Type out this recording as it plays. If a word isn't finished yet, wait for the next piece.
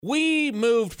We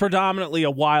moved predominantly a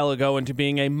while ago into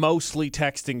being a mostly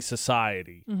texting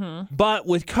society. Mm-hmm. But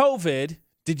with COVID,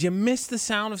 did you miss the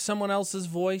sound of someone else's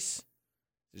voice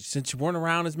since you weren't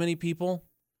around as many people?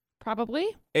 Probably.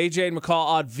 AJ and McCall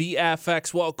on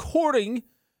VFX. Well, according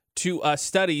to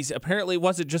studies, apparently it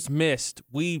wasn't just missed.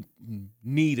 We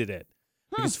needed it.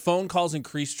 Because phone calls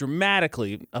increased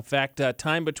dramatically. In fact,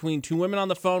 time between two women on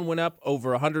the phone went up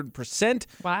over 100%.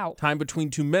 Wow. Time between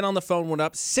two men on the phone went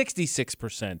up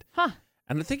 66%. Huh.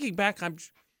 And thinking back,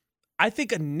 I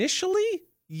think initially,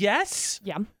 yes.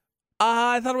 Yeah.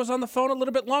 I thought it was on the phone a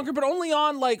little bit longer, but only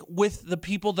on with the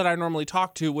people that I normally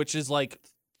talk to, which is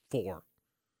 4.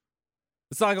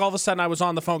 It's not like all of a sudden I was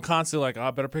on the phone constantly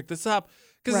I better pick this up.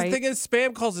 Because the thing is,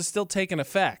 spam calls is still taking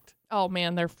effect. Oh,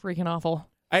 man, they're freaking awful.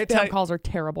 Spam calls are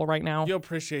terrible right now. You'll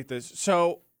appreciate this.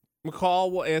 So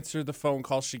McCall will answer the phone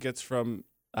call she gets from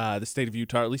the state of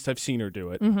Utah. At least I've seen her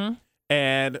do it. Mm-hmm.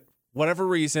 And whatever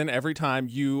reason, every time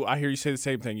I hear you say the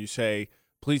same thing. You say,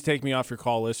 please take me off your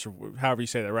call list, or however you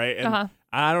say that, right? And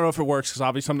I don't know if it works because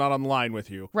obviously I'm not on the line with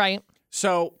you. Right.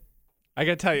 So I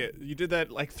got to tell you, you did that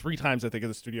 3 times, I think, in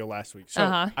the studio last week. So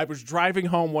I was driving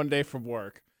home one day from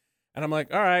work, and I'm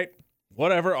like, all right,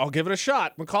 whatever, I'll give it a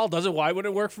shot. McCall does it. Why would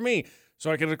it work for me? So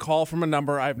I get a call from a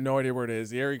number. I have no idea where it is.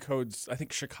 The area code's, I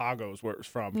think, Chicago is where it was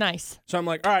from. Nice. So I'm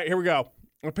like, all right, here we go.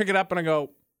 I pick it up and I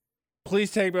go, please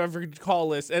take me off your call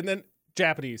list. And then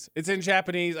Japanese. It's in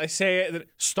Japanese. I say it, and it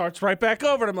starts right back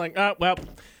over. And I'm like, oh, well,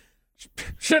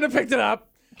 shouldn't have picked it up.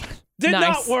 Did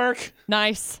not work.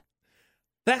 Nice.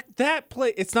 That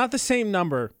play, it's not the same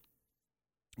number.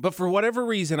 But for whatever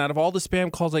reason, out of all the spam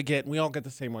calls I get, and we all get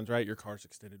the same ones, right? Your car's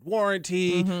extended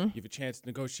warranty, you have a chance to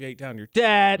negotiate down your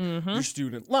debt, your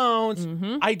student loans.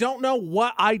 I don't know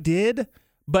what I did,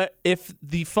 but if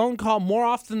the phone call more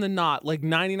often than not,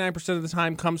 99% of the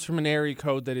time comes from an area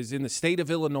code that is in the state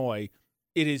of Illinois,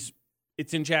 it's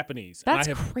in Japanese. That's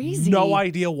and I have crazy. No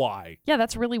idea why. Yeah,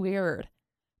 that's really weird.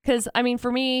 Because,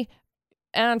 for me,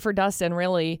 and for Dustin,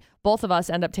 really, both of us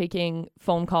end up taking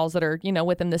phone calls that are,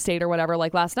 within the state or whatever.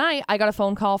 Like last night, I got a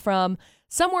phone call from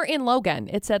somewhere in Logan.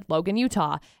 It said Logan,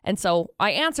 Utah. And so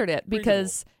I answered it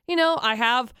because, I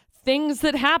have things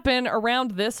that happen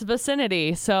around this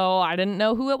vicinity. So I didn't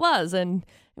know who it was. And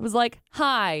it was like,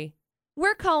 hi,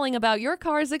 we're calling about your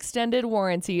car's extended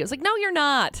warranty. It was like, no, you're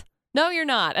not. No, you're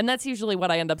not. And that's usually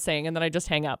what I end up saying. And then I just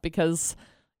hang up because,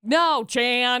 no,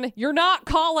 Jan, you're not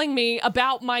calling me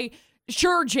about my...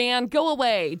 Sure, Jan, go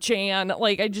away, Jan.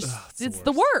 It's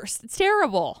the worst. It's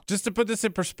terrible. Just to put this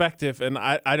in perspective, and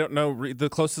I don't know,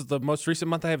 the most recent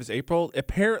month I have is April.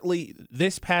 Apparently,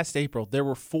 this past April, there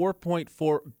were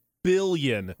 4.4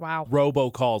 billion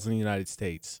robocalls in the United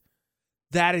States.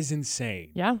 That is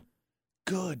insane. Yeah.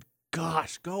 Good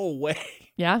gosh, go away.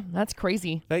 Yeah, that's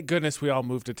crazy. Thank goodness we all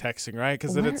moved to texting, right?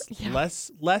 Because then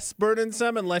it's less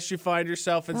burdensome unless you find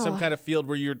yourself in some kind of field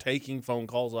where you're taking phone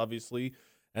calls, obviously.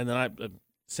 And then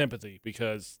sympathy,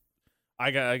 because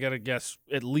I gotta guess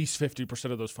at least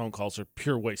 50% of those phone calls are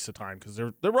pure waste of time because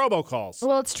they're robocalls.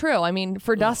 Well, it's true.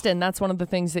 For Dustin, that's one of the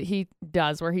things that he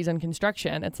does where he's in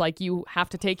construction. It's like you have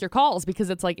to take your calls because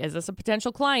it's like, is this a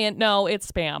potential client? No, it's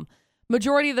spam.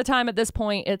 Majority of the time at this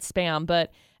point, it's spam.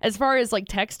 But as far as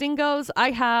texting goes,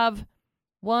 I have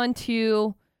 1,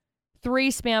 2,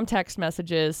 3 spam text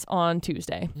messages on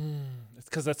Tuesday. It's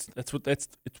because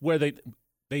it's where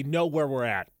they know where we're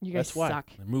at. You guys That's why. suck.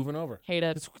 They're moving over. Hate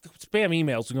it. Spam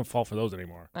emails, we don't fall for those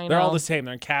anymore. They're all the same.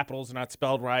 They're in capitals. They're not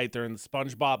spelled right. They're in the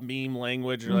SpongeBob meme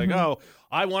language. You're like, oh,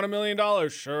 I want $1 million.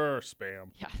 Sure,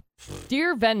 spam. Yeah.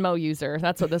 Dear Venmo user.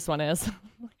 That's what this one is.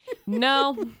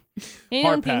 No. I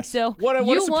don't think so. What a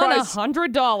you surprise. won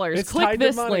 $100. It's Click tied to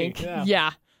this money. link.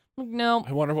 Yeah. No.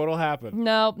 I wonder what'll happen.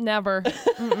 No, never.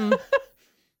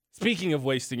 Speaking of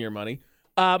wasting your money,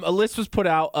 a list was put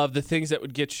out of the things that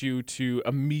would get you to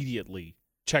immediately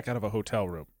check out of a hotel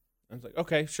room. I was like,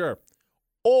 okay, sure.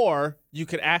 Or you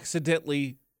could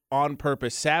accidentally, on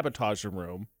purpose, sabotage a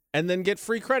room and then get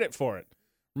free credit for it.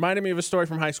 Reminded me of a story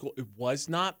from high school. It was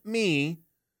not me,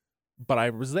 but I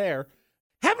was there.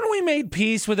 Haven't we made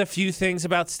peace with a few things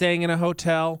about staying in a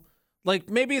hotel?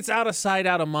 Maybe it's out of sight,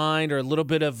 out of mind, or a little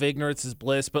bit of ignorance is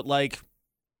bliss, but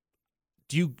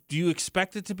do you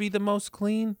expect it to be the most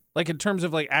clean? In terms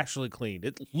of actually clean.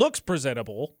 It looks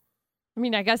presentable.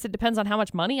 I guess it depends on how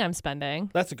much money I'm spending.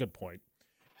 That's a good point.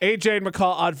 AJ and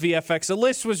McCall on VFX. A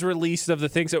list was released of the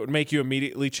things that would make you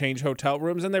immediately change hotel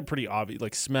rooms, and they're pretty obvious,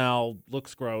 smell,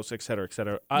 looks gross, et cetera, et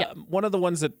cetera. Yeah. One of the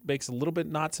ones that makes a little bit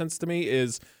not sense to me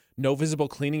is no visible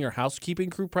cleaning or housekeeping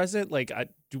crew present.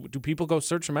 Do people go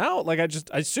search them out? I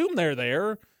assume they're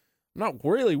there. I'm not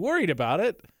really worried about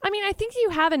it. I mean, I think you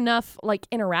have enough like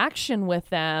interaction with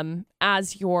them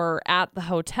as you're at the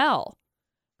hotel.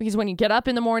 Because when you get up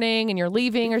in the morning and you're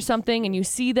leaving or something and you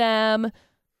see them,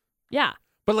 yeah.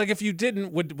 But like if you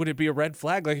didn't, would it be a red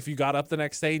flag? Like if you got up the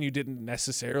next day and you didn't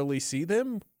necessarily see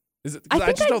them? Is it? 'Cause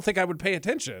I just don't think I would pay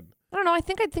attention. I don't know. I'd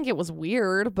think it was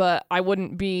weird, but I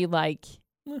wouldn't be like,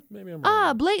 maybe I'm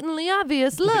wrong. blatantly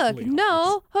obvious. Look,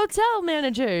 no hotel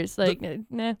managers. Like,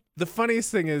 nah. The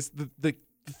funniest thing is the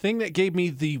thing that gave me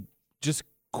the just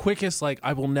quickest, like,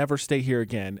 I will never stay here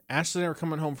again. Ashley and I were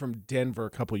coming home from Denver a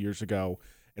couple years ago,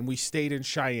 and we stayed in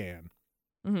Cheyenne.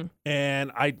 Mm-hmm.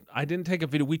 And I didn't take a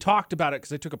video. We talked about it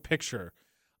because I took a picture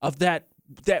of that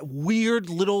weird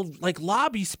little like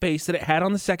lobby space that it had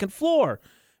on the second floor.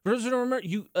 For those who don't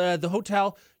remember, the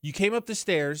hotel, you came up the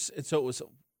stairs, and so it was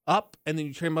up, and then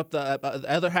you came up the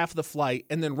other half of the flight,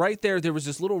 and then right there was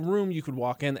this little room you could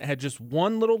walk in that had just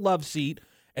one little love seat,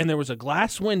 and there was a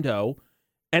glass window,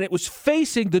 and it was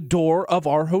facing the door of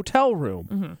our hotel room.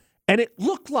 Mm-hmm. And it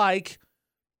looked like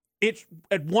it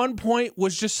at one point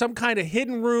was just some kind of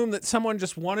hidden room that someone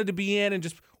just wanted to be in and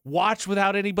just watch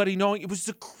without anybody knowing. It was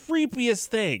the creepiest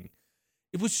thing.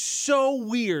 It was so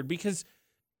weird because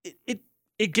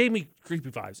it gave me creepy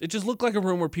vibes. It just looked like a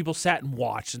room where people sat and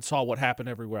watched and saw what happened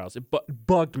everywhere else. It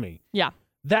bugged me. Yeah.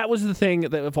 That was the thing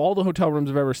that of all the hotel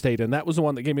rooms I've ever stayed in, that was the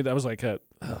one that gave me that. I was like, I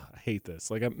hate this.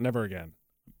 Like, never again.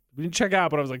 We didn't check out,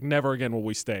 but I was like, never again will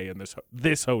we stay in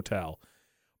this hotel.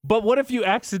 But what if you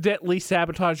accidentally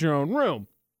sabotage your own room?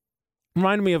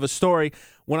 Reminded me of a story.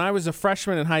 When I was a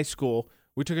freshman in high school,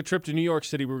 we took a trip to New York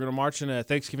City. We were going to march in a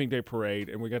Thanksgiving Day parade,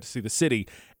 and we got to see the city.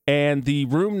 And the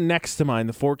room next to mine,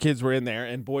 the 4 kids were in there,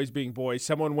 and boys being boys,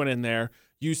 someone went in there,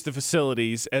 used the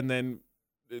facilities, and then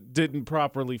didn't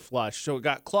properly flush, so it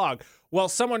got clogged. Well,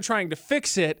 someone trying to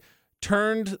fix it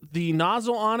turned the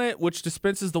nozzle on it, which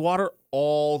dispenses the water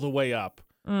all the way up.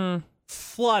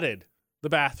 Flooded the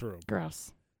bathroom.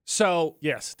 Gross. So,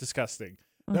 yes, disgusting.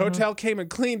 The hotel came and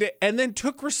cleaned it and then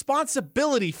took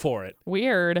responsibility for it.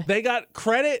 Weird. They got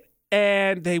credit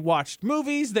and they watched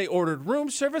movies. They ordered room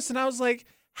service. And I was like,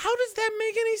 how does that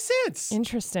make any sense?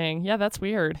 Interesting. Yeah, that's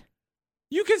weird.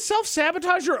 You can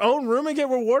self-sabotage your own room and get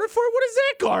rewarded for it? What is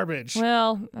that garbage?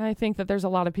 Well, I think that there's a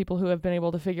lot of people who have been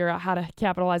able to figure out how to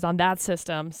capitalize on that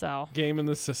system. So, Game in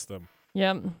the system.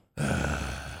 Yep.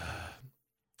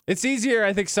 It's easier,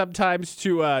 I think, sometimes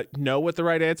to know what the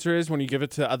right answer is when you give it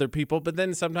to other people, but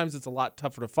then sometimes it's a lot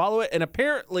tougher to follow it. And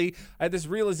apparently, I had this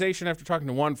realization after talking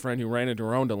to one friend who ran into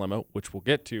her own dilemma, which we'll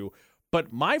get to.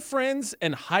 But my friends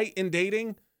and height in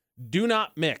dating do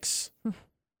not mix.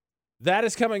 That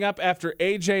is coming up after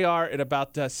AJR in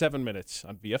about 7 minutes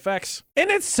on VFX. And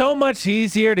it's so much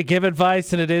easier to give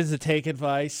advice than it is to take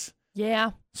advice.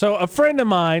 Yeah. So a friend of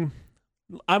mine,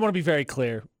 I want to be very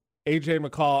clear, AJ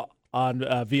McCall on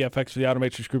VFX for the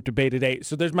Automatrix Group debated 8.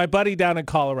 So there's my buddy down in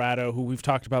Colorado who we've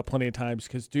talked about plenty of times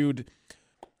because dude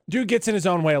gets in his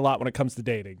own way a lot when it comes to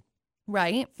dating.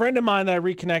 Right. Friend of mine that I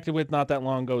reconnected with not that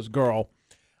long ago is a girl.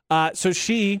 So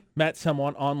she met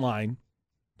someone online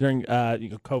during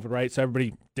COVID, right? So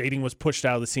everybody dating was pushed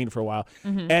out of the scene for a while.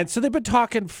 Mm-hmm. And so they've been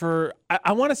talking for,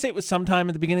 I want to say it was sometime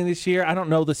at the beginning of this year. I don't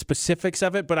know the specifics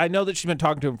of it, but I know that she's been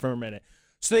talking to him for a minute.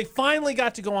 So they finally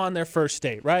got to go on their first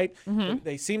date, right? Mm-hmm.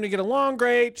 They seem to get along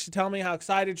great. She's telling me how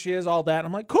excited she is, all that.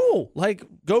 I'm like, cool. Like,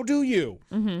 go do you.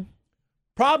 Mm-hmm.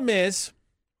 Problem is,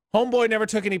 homeboy never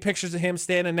took any pictures of him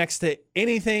standing next to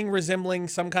anything resembling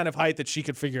some kind of height that she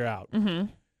could figure out.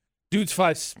 Mm-hmm. Dude's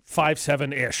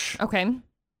 5'7"-ish. Okay.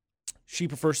 She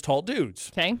prefers tall dudes.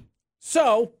 Okay.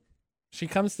 So she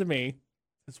comes to me,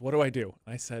 says, what do I do?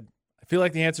 I said, I feel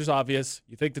like the answer's obvious.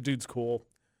 You think the dude's cool.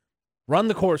 Run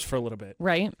the course for a little bit.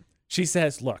 Right. She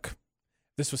says, look, if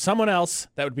this was someone else,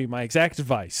 that would be my exact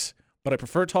advice. But I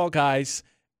prefer tall guys,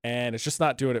 and it's just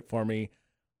not doing it for me.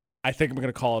 I think I'm going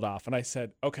to call it off. And I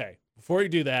said, okay, before you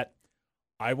do that,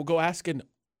 I will go ask an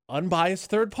unbiased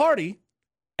third party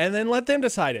and then let them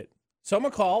decide it. So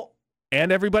McCall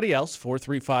and everybody else,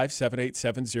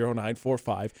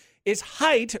 435-787-0945, is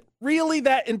height really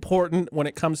that important when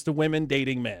it comes to women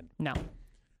dating men? No.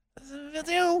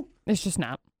 It's just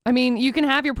not. I mean, you can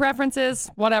have your preferences,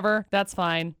 whatever, that's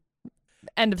fine.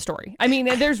 End of story. I mean,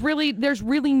 there's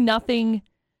really nothing.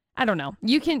 I don't know.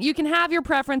 You can have your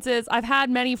preferences. I've had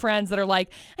many friends that are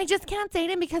like, I just can't date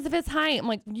him because of his height. I'm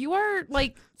like, you are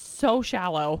like so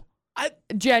shallow.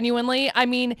 Genuinely. I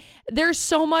mean, there's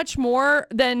so much more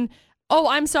than, oh,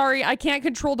 I'm sorry, I can't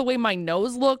control the way my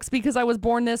nose looks because I was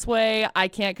born this way. I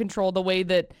can't control the way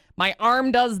that my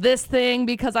arm does this thing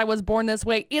because I was born this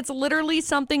way. It's literally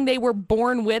something they were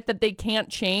born with that they can't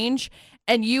change,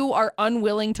 and you are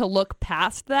unwilling to look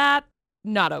past that.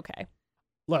 not okay.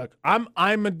 Look,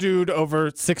 I'm a dude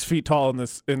over 6 feet tall in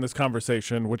this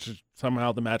conversation, which is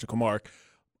somehow the magical mark.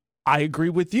 I agree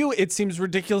with you. It seems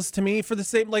ridiculous to me for the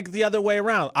same, like the other way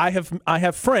around. I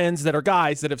have friends that are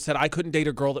guys that have said I couldn't date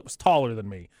a girl that was taller than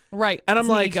me. Right. And I'm it's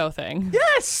like, an ego thing.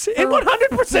 Yes, it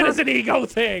 100% is an ego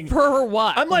thing. For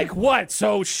what? I'm like, what?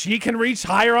 So she can reach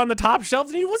higher on the top shelf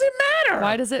and it doesn't matter.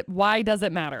 Why does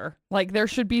it matter? Like, there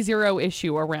should be zero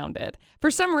issue around it. For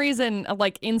some reason,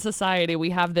 like in society, we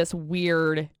have this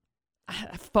weird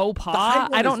faux pas.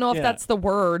 I don't know if that's the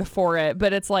word for it,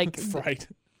 but it's like, right.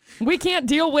 We can't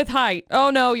deal with height. Oh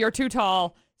no, you're too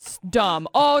tall. Dumb.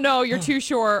 Oh no, you're too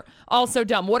short. Also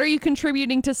dumb. What are you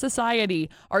contributing to society?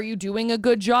 Are you doing a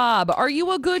good job? Are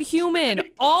you a good human?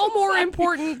 All more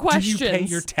important questions. Do you pay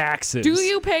your taxes? Do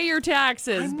you pay your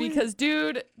taxes? Because,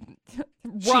 dude,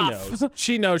 rough.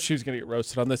 She knows she's going to get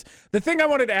roasted on this. The thing I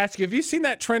wanted to ask you, have you seen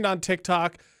that trend on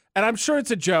TikTok? And I'm sure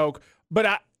it's a joke,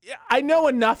 but I know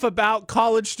enough about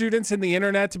college students and the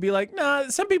internet to be like, nah,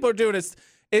 some people are doing it.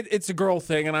 It's a girl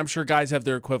thing, and I'm sure guys have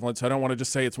their equivalent, so I don't want to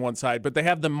just say it's one side. But they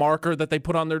have the marker that they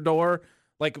put on their door,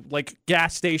 like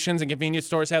gas stations and convenience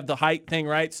stores have the height thing,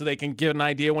 right? So they can give an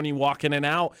idea when you walk in and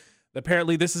out.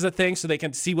 Apparently, this is a thing, so they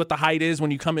can see what the height is when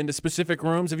you come into specific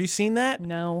rooms. Have you seen that?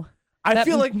 No. I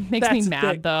feel like makes me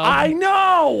mad, though. I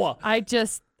know! I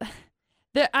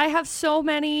have so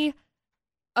many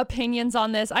opinions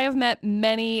on this. I have met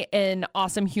many an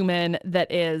awesome human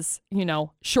that is,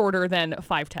 shorter than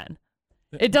 5'10".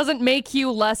 It doesn't make you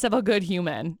less of a good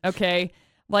human, okay?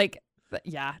 Like,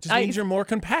 yeah. Just means you're more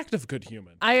compact of good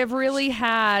human. I have really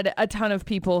had a ton of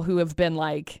people who have been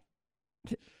like,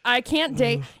 I can't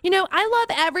date. I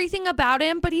love everything about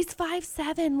him, but he's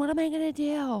 5'7". What am I going to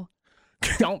do?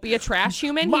 Don't be a trash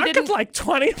human. Mark is like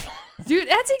 20. Dude,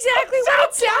 that's exactly what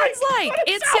it sounds like.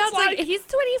 It sounds like he's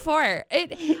 24.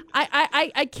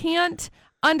 I can't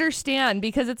understand,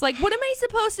 because it's like, what am I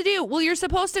supposed to do? Well, you're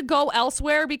supposed to go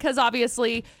elsewhere because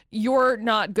obviously you're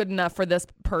not good enough for this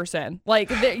person.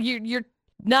 Like, you're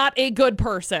not a good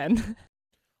person.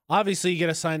 Obviously, you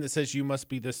get a sign that says you must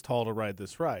be this tall to ride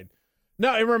this ride.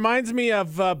 No, it reminds me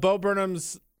of Bo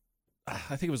Burnham's,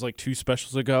 I think it was like 2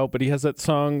 specials ago, but he has that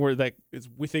song where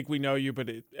we think we know you, but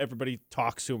everybody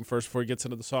talks to him first before he gets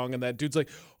into the song, and that dude's like,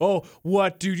 oh,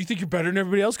 what, dude, you think you're better than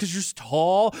everybody else because you're just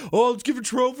tall? Oh, let's give a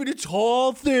trophy to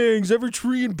tall things. Every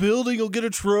tree and building will get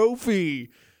a trophy.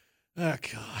 Oh,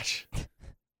 gosh.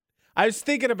 I was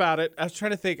thinking about it. I was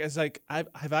trying to think. I was like,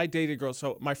 have I dated girls?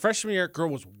 So my freshman year, girl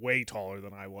was way taller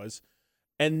than I was.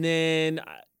 And then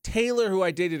Taylor, who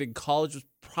I dated in college, was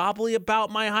probably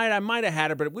about my height. I might have had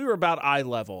her, but we were about eye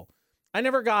level. I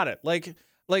never got it. Like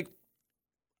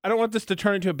I don't want this to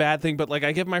turn into a bad thing, but like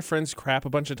I give my friends crap a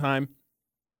bunch of time.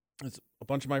 A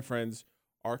bunch of my friends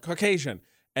are Caucasian,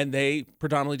 and they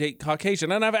predominantly date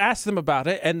Caucasian. And I've asked them about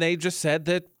it, and they just said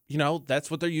that, that's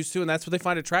what they're used to, and that's what they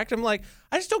find attractive. I'm like,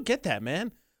 I just don't get that,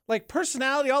 man. Like,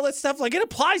 personality, all that stuff, like, it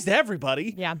applies to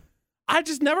everybody. Yeah. I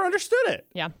just never understood it.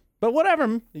 Yeah. But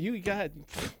whatever. You got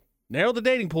narrow the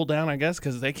dating pool down, I guess,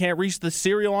 because they can't reach the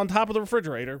cereal on top of the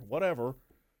refrigerator. Whatever.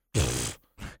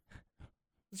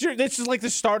 It's just like the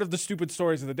start of the stupid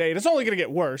stories of the day. And it's only going to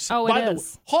get worse. Oh, By it the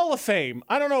is. Hall of Fame.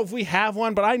 I don't know if we have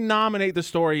one, but I nominate the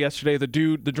story yesterday,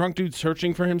 the drunk dude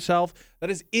searching for himself, that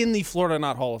is in the Florida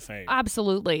Not Hall of Fame.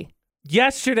 Absolutely.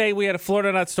 Yesterday, we had a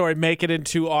Florida Not story make it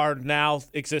into our now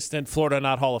existent Florida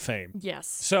Not Hall of Fame. Yes.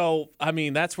 So, I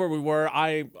mean, that's where we were.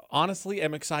 I honestly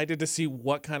am excited to see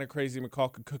what kind of crazy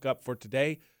McCall could cook up for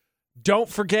today. Don't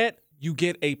forget, you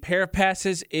get a pair of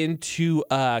passes into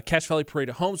Cache Valley Parade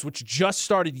of Homes, which just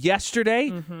started yesterday.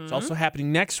 Mm-hmm. It's also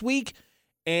happening next week.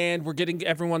 And we're getting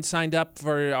everyone signed up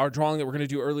for our drawing that we're going to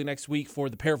do early next week for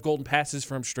the pair of golden passes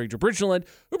from Stranger Bridgeland,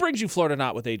 who brings you Florida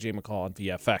Not with AJ McCall on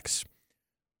VFX.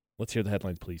 Let's hear the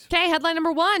headlines, please. Okay, headline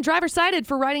number 1. Driver cited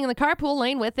for riding in the carpool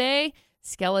lane with a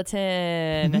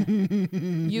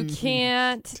skeleton. You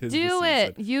can't do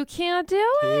it. You can't do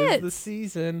it. Tis the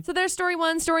season. So there's story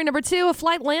 1. Story number 2. A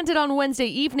flight landed on Wednesday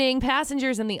evening.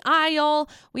 Passengers in the aisle.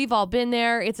 We've all been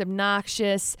there. It's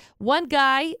obnoxious. One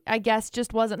guy, I guess,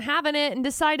 just wasn't having it and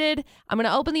decided, I'm going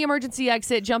to open the emergency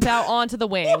exit, jump out onto the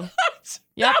wing. What?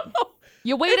 Yep. No.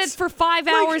 You waited for 5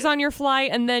 hours on your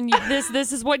flight, and then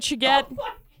this is what you get. Oh my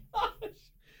gosh.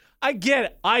 I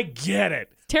get it.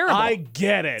 It's terrible. I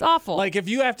get it. It's awful. Like, if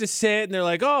you have to sit and they're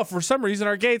like, oh, for some reason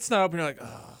our gate's not open, you're like,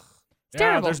 oh. It's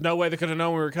terrible. There's no way they could have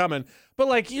known we were coming. But,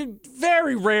 like, you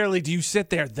very rarely do you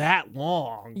sit there that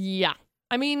long. Yeah.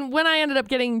 I mean, when I ended up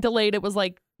getting delayed, it was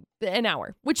like an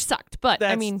hour, which sucked. But,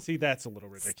 See, that's a little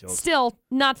ridiculous. Still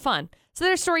not fun. So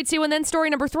there's story 2. And then story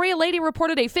number 3, a lady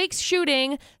reported a fake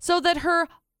shooting so that her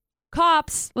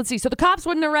let's see. So the cops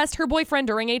wouldn't arrest her boyfriend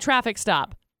during a traffic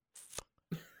stop.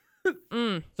 So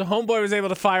homeboy was able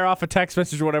to fire off a text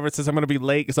message or whatever. It says, I'm going to be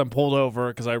late because I'm pulled over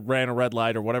because I ran a red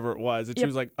light or whatever it was. And she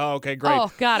was like, oh, okay, great.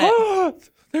 Oh, got it.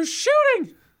 They're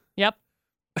shooting. Yep.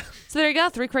 So there you go.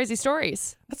 3 crazy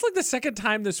stories. That's like the second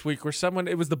time this week where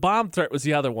it was the bomb threat was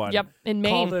the other one. Yep, in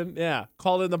Maine.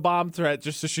 Called in the bomb threat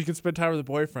just so she could spend time with her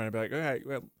boyfriend. I'd be like, all right,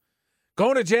 well,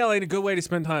 going to jail ain't a good way to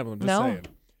spend time with him. Just saying.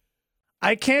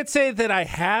 I can't say that I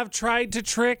have tried to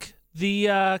trick the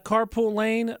carpool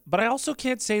lane, but I also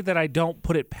can't say that I don't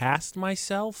put it past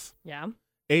myself. Yeah.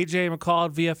 AJ McCall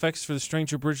at VFX for the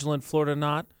Stranger Bridgeland, Florida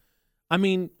not. I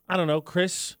mean, I don't know,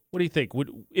 Chris, what do you think?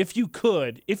 If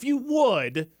you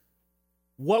would,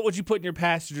 what would you put in your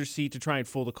passenger seat to try and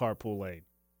fool the carpool lane?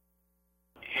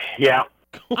 Yeah.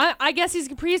 I guess he's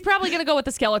probably going to go with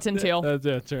the skeleton too.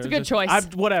 It's a good choice.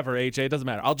 Whatever, AJ, it doesn't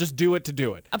matter. I'll just do it to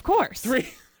do it. Of course.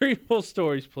 Three full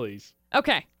stories, please.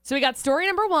 Okay, so we got story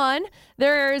number 1.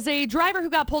 There's a driver who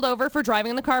got pulled over for driving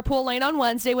in the carpool lane on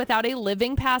Wednesday without a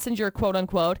living passenger, quote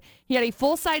unquote. He had a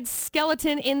full-size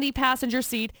skeleton in the passenger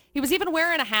seat. He was even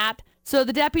wearing a hat, so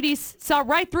the deputies saw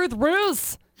right through the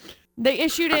ruse. They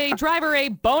issued a driver a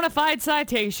bona fide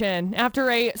citation. After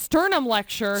a sternum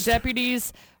lecture,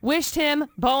 deputies wished him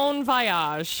bon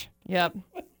voyage. Yep.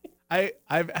 I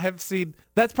have seen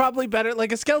that's probably better.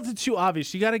 Like a skeleton's too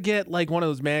obvious. You got to get like one of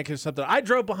those mannequins or something. I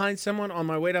drove behind someone on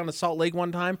my way down to Salt Lake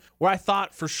one time where I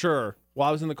thought for sure while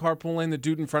I was in the carpool lane, the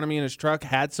dude in front of me in his truck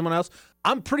had someone else.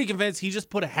 I'm pretty convinced he just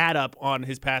put a hat up on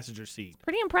his passenger seat.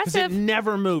 Pretty Because impressive. it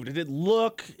never moved. It didn't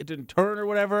look. It didn't turn or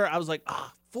whatever. I was like,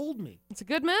 fooled me. It's a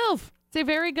good move. It's a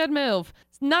very good move.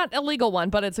 It's not a legal one,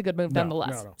 but it's a good move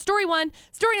nonetheless. No. Story 1.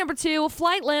 Story number 2. A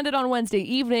flight landed on Wednesday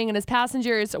evening, and as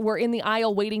passengers were in the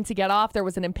aisle waiting to get off, there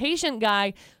was an impatient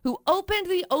guy who opened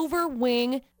the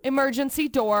overwing emergency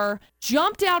door,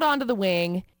 jumped out onto the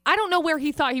wing. I don't know where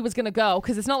he thought he was going to go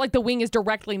because it's not like the wing is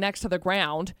directly next to the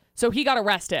ground. So he got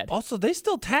arrested. Also, they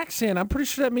still tax in. I'm pretty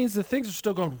sure that means the things are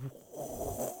still going.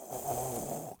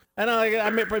 And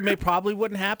I probably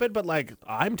wouldn't happen, but like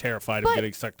I'm terrified of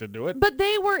getting sucked into it. But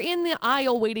they were in the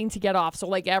aisle waiting to get off, so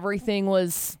like everything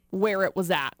was where it was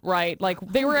at, right? Like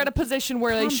they were at a position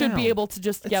where they should be able to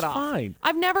just get off. Fine.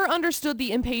 I've never understood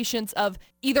the impatience of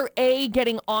either A,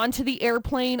 getting onto the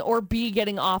airplane, or B,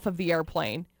 getting off of the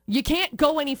airplane. You can't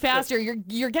go any faster.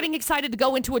 You're getting excited to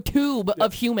go into a tube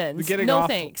of humans.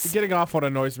 Thanks. Getting off what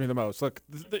annoys me the most. Look,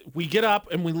 we get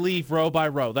up and we leave row by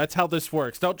row. That's how this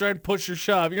works. Don't try and push or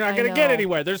shove. You're not going to get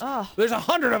anywhere. There's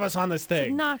 100 of us on this thing.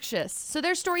 It's obnoxious. So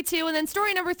there's story 2. And then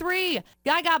story number 3.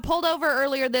 Guy got pulled over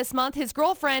earlier this month. His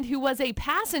girlfriend, who was a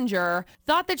passenger,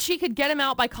 thought that she could get him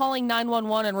out by calling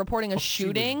 911 and reporting a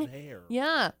shooting. She was there.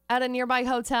 Yeah, at a nearby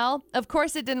hotel. Of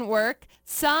course it didn't work.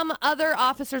 Some other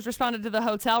officers responded to the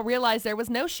hotel, realized there was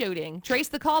no shooting.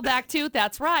 Traced the call back to,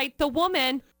 that's right, the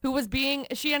woman who was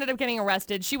she ended up getting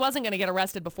arrested. She wasn't going to get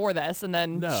arrested before this, and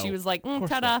then she was like,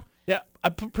 ta-da. Not. Yeah,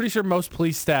 I'm pretty sure most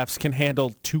police staffs can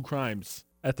handle 2 crimes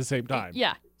at the same time.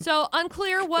 Yeah. So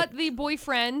unclear what the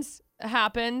boyfriend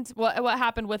happened, what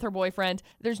happened with her boyfriend.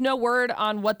 There's no word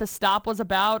on what the stop was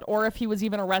about or if he was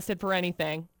even arrested for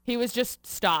anything. He was just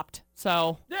stopped.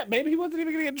 So yeah, maybe he wasn't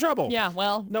even gonna get in trouble. Yeah,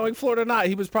 well, knowing Florida or not,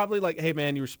 he was probably like, "Hey,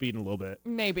 man, you were speeding a little bit."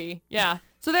 Maybe, yeah.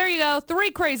 So there you go, 3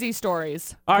 crazy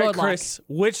stories. All right, Chris,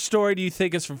 which story do you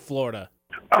think is from Florida?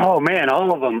 Oh man,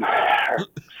 all of them are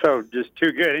so just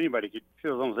too good. Anybody could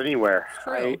feel almost anywhere.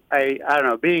 True. I don't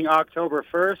know. Being October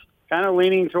 1st, kind of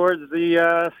leaning towards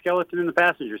the skeleton in the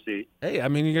passenger seat. Hey, I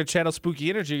mean, you're going to channel spooky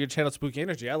energy. You're going to channel spooky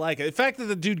energy. I like it. The fact that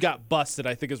the dude got busted,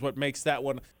 I think, is what makes that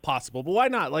one possible. But why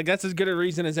not? Like, that's as good a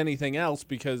reason as anything else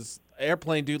because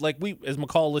airplane dude, like as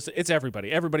McCall listed, it's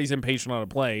everybody. Everybody's impatient on a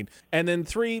plane. And then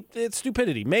 3, it's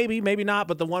stupidity. Maybe, maybe not.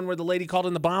 But the one where the lady called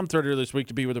in the bomb threat earlier this week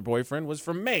to be with her boyfriend was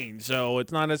from Maine. So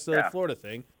it's not necessarily a Florida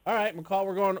thing. All right, McCall,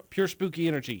 we're going pure spooky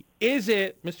energy. Is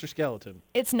it Mr. Skeleton?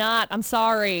 It's not. I'm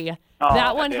sorry. Oh,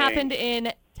 that one dang. happened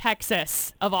in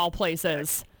Texas, of all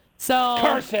places. So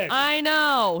Curses. I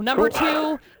know. Number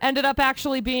 2 ended up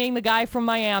actually being the guy from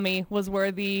Miami was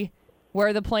where the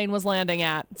plane was landing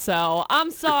at. So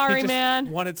I'm sorry, man.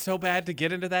 Wanted so bad to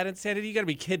get into that insanity. You got to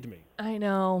be kidding me. I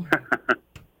know.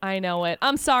 I know it.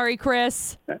 I'm sorry,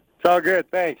 Chris. It's all good.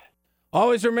 Thanks.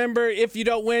 Always remember, if you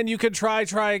don't win, you can try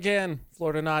again.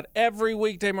 Florida Not every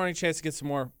weekday morning chance to get some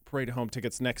more Parade of Home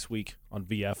tickets next week on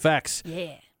VFX.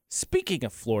 Yeah. Speaking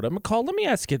of Florida, McCall, let me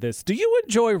ask you this. Do you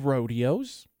enjoy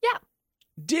rodeos? Yeah.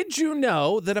 Did you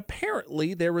know that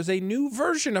apparently there was a new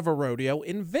version of a rodeo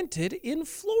invented in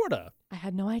Florida? I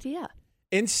had no idea.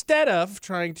 Instead of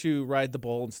trying to ride the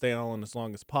bull and stay on as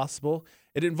long as possible,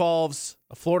 it involves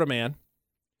a Florida man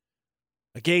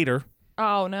a gator,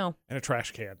 Oh, no. and a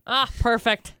trash can. Ah,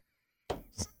 perfect.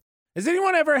 Has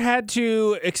anyone ever had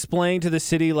to explain to the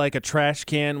city like a trash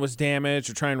can was damaged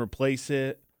or try and replace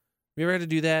it? Have you ever had to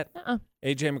do that? Uh-uh.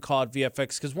 AJ McCall at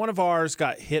VFX, because one of ours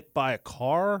got hit by a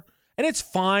car, and it's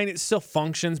fine. It still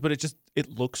functions, but it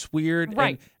looks weird.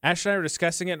 Right. And Ash and I were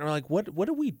discussing it, and we're like, what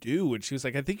do we do? And she was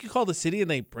like, I think you call the city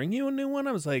and they bring you a new one.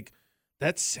 I was like,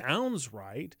 that sounds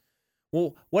right.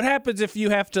 Well, what happens if you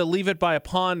have to leave it by a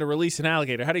pond to release an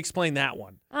alligator? How do you explain that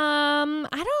one? I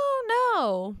don't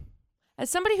know. As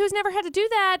somebody who's never had to do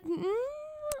that, I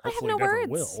have Hopefully no never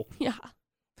words. will. Yeah.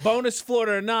 Bonus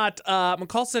Florida or not,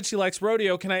 McCall said she likes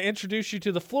rodeo. Can I introduce you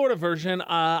to the Florida version?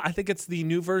 I think it's the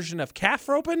new version of calf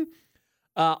roping.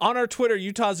 On our Twitter,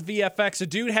 Utah's VFX, a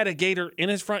dude had a gator in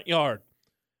his front yard,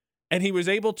 and he was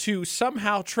able to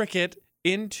somehow trick it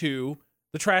into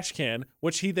the trash can,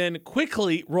 which he then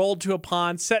quickly rolled to a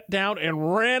pond, set down,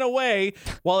 and ran away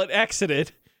while it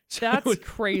exited. So That's it was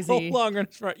crazy. No longer in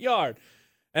his front yard.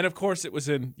 And of course, it was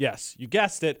in, yes, you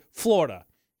guessed it, Florida.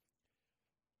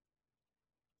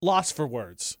 Lost for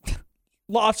words.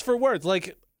 Lost for words.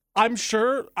 Like, I'm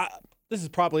sure, this is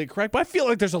probably incorrect, but I feel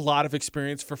like there's a lot of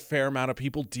experience for a fair amount of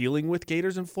people dealing with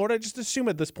gators in Florida. I just assume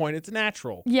at this point it's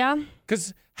natural. Yeah.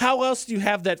 Because how else do you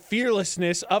have that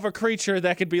fearlessness of a creature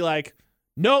that could be like,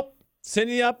 nope,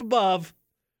 sending you up above.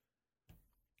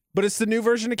 But it's the new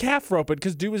version of calf roping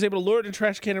because dude was able to lure it in a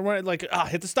trash can and run it like,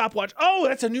 hit the stopwatch. Oh,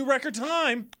 that's a new record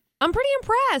time. I'm pretty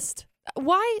impressed.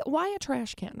 Why a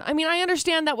trash can? I mean, I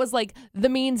understand that was like the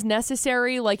means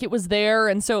necessary, like it was there,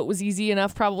 and so it was easy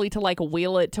enough probably to like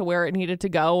wheel it to where it needed to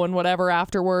go and whatever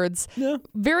afterwards. Yeah.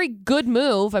 Very good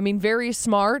move. I mean, very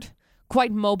smart,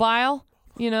 quite mobile,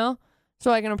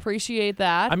 so I can appreciate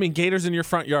that. I mean, gators in your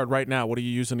front yard right now. What are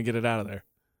you using to get it out of there?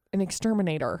 An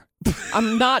exterminator.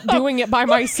 I'm not doing it by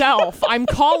myself. I'm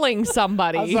calling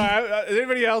somebody. I'm sorry.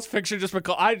 Anybody else picture just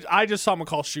McCall? I just saw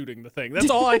McCall shooting the thing. That's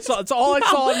all I saw. That's all I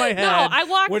saw in my head. No, I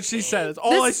walked. What she said. That's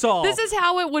all I saw. This is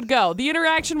how it would go. The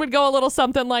interaction would go a little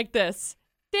something like this: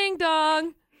 ding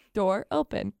dong, door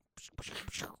open.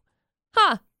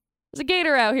 Huh? There's a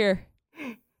gator out here.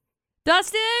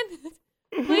 Dustin,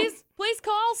 please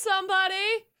call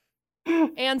somebody.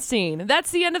 And scene. That's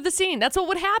the end of the scene. That's what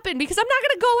would happen because I'm not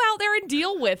going to go out there and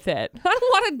deal with it. I don't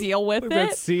want to deal with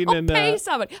That it. scene I'll in, pay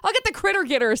somebody. I'll get the critter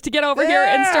getters to get over here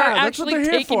and start that's what actually they're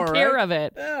here taking for, care right? of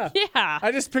it. Yeah.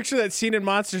 I just picture that scene in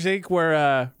Monsters Inc.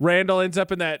 where Randall ends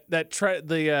up in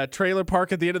the trailer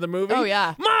park at the end of the movie. Oh,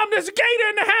 yeah. Mom, there's a gator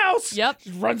in the house. Yep.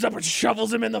 Just runs up and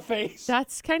shovels him in the face.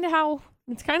 That's kind of how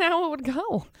it would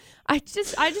go. I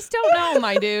just don't know,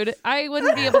 my dude. I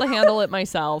wouldn't be able to handle it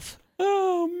myself.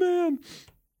 Oh man.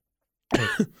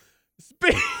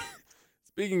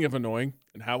 Speaking of annoying,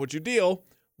 and how would you deal?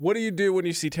 What do you do when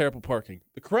you see terrible parking?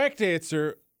 The correct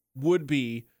answer would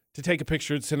be to take a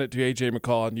picture and send it to AJ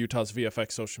McCall on Utah's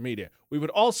VFX social media. We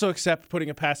would also accept putting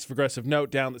a passive-aggressive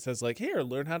note down that says, like, here,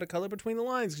 learn how to color between the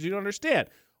lines because you don't understand.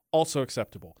 Also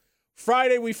acceptable.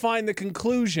 Friday, we find the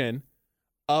conclusion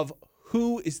of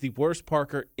who is the worst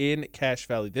parker in Cache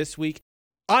Valley this week.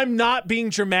 I'm not being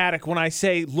dramatic when I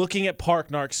say looking at Park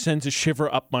Narc sends a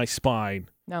shiver up my spine.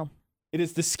 No. It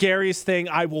is the scariest thing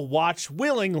I will watch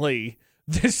willingly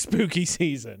this spooky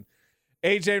season.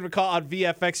 AJ and McCall on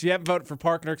VFX. If you haven't voted for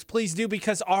Park Narcs, please do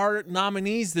because our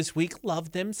nominees this week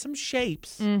love them some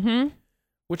shapes. Mm-hmm.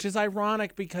 Which is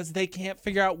ironic because they can't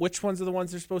figure out which ones are the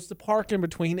ones they're supposed to park in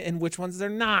between and which ones they're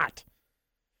not.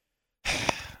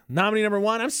 Nominee number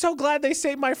 1, I'm so glad they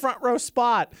saved my front row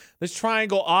spot. This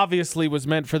triangle obviously was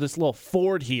meant for this little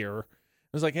Ford here.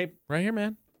 It was like, hey, right here,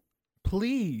 man.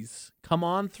 Please come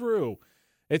on through.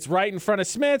 It's right in front of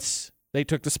Smith's. They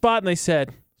took the spot and they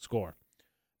said, score.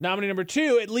 Nominee number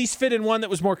 2, at least fit in one that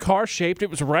was more car-shaped. It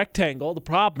was a rectangle. The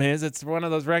problem is it's one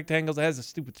of those rectangles that has the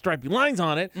stupid stripy lines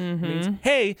on it. Mm-hmm. It means,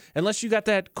 hey, unless you got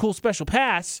that cool special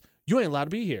pass, you ain't allowed to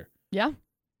be here. Yeah.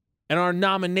 And our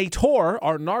nominator,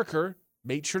 our narker,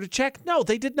 made sure to check. No,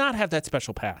 they did not have that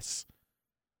special pass.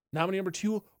 Nominee number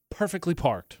 2, perfectly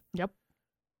parked. Yep.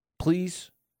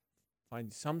 Please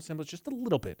find some semblance, just a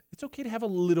little bit. It's okay to have a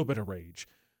little bit of rage.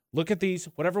 Look at these.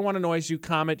 Whatever one annoys you,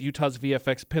 comment Utah's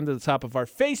VFX pinned to the top of our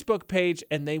Facebook page,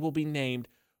 and they will be named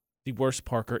the worst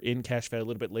parker in Cache Valley a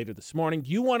little bit later this morning.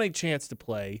 You want a chance to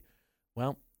play?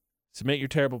 Well, submit your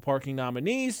terrible parking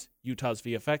nominees. Utah's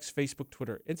VFX, Facebook,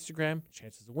 Twitter, Instagram.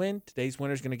 Chances to win. Today's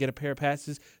winner is going to get a pair of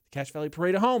passes to the Cache Valley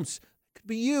Parade of Homes. It could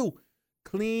be you.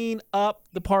 Clean up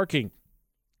the parking.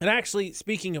 And actually,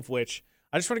 speaking of which,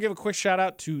 I just want to give a quick shout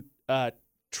out to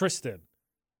Tristan.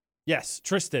 Yes,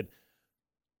 Tristan.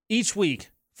 Each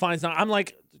week finds out. I'm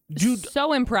like,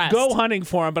 so impressed. Go hunting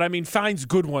for them, but I mean, finds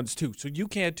good ones too. So you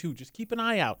can too. Just keep an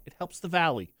eye out. It helps the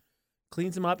valley,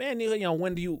 cleans them up, and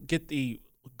when do you get the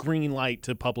green light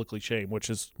to publicly shame, which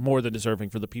is more than deserving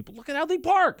for the people? Look at how they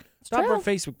park. Stop our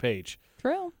Facebook page.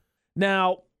 True.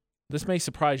 Now, this may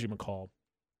surprise you, McCall,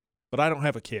 but I don't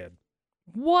have a kid.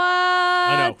 What?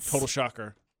 I know, total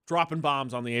shocker. Dropping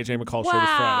bombs on the AJ McCall show this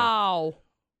Friday. Wow.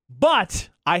 But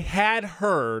I had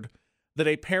heard that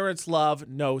a parent's love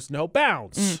knows no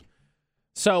bounds.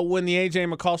 So when the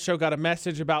AJ McCall show got a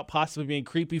message about possibly being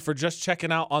creepy for just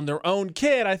checking out on their own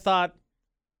kid, I thought,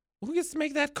 who gets to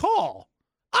make that call?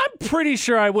 I'm pretty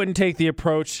sure I wouldn't take the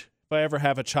approach if I ever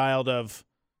have a child of,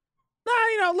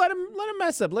 let him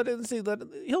mess up.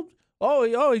 He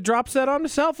drops that on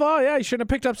himself. Oh yeah, he shouldn't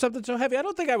have picked up something so heavy. I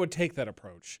don't think I would take that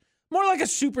approach. More like a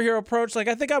superhero approach. Like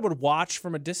I think I would watch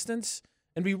from a distance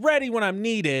and be ready when I'm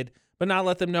needed, but not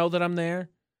let them know that I'm there.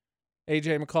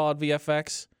 AJ McCall at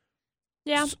VFX.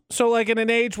 Yeah. So like in an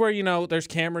age where, there's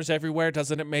cameras everywhere,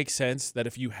 doesn't it make sense that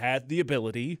if you had the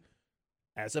ability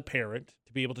as a parent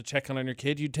to be able to check on your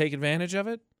kid, you'd take advantage of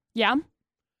it? Yeah.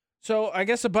 So I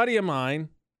guess a buddy of mine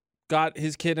got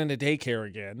his kid into daycare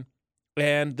again.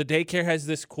 And the daycare has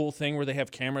this cool thing where they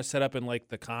have cameras set up in like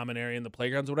the common area and the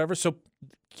playgrounds or whatever. So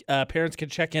parents can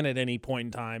check in at any point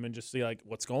in time and just see like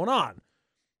what's going on.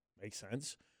 Makes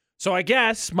sense. So I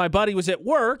guess my buddy was at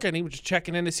work and he was just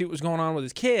checking in to see what was going on with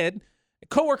his kid. A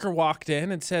coworker walked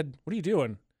in and said, "What are you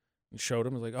doing?" And showed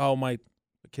him. He was like, "Oh, my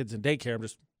kid's in daycare. I'm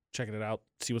just checking it out,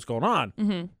 see what's going on."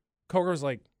 Mm-hmm. Coworker was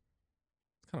like,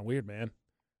 "It's kind of weird, man." I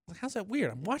was like, "How's that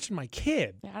weird? I'm watching my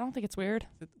kid." Yeah, I don't think it's weird.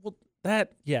 Well,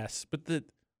 that, yes, but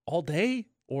all day?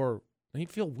 Or don't you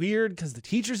feel weird because the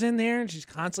teacher's in there and she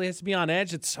constantly has to be on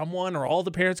edge that someone or all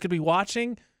the parents could be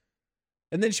watching?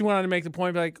 And then she went on to make the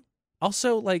point, like,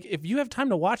 also, like, if you have time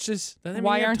to watch this, then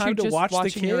why aren't you just watching the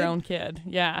kid? your own kid?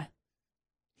 Yeah.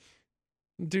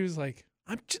 Dude's like,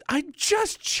 I'm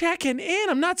just checking in.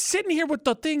 I'm not sitting here with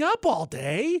the thing up all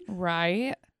day.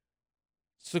 Right.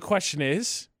 So the question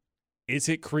is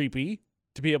it creepy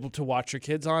to be able to watch your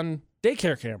kids on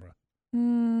daycare camera?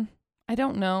 I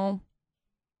don't know.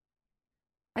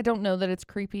 I don't know that it's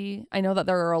creepy. I know that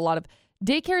there are a lot of...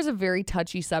 Daycare is a very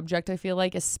touchy subject, I feel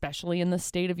like, especially in the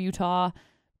state of Utah,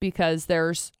 because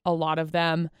there's a lot of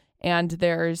them. And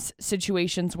there's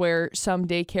situations where some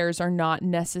daycares are not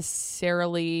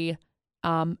necessarily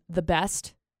the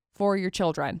best for your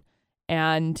children.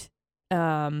 And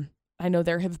I know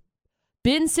there have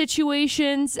been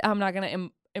situations. I'm not going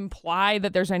to imply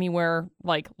that there's anywhere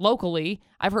like locally.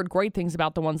 I've heard great things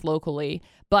about the ones locally,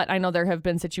 but I know there have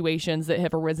been situations that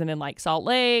have arisen in like Salt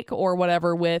Lake or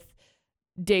whatever with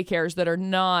daycares that are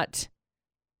not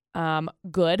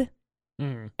good.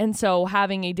 Mm-hmm. And so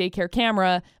having a daycare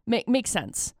camera makes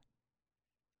sense.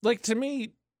 Like, to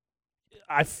me,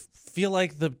 I feel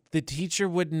like the teacher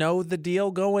would know the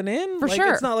deal going in. For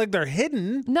sure. It's not like they're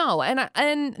hidden. No,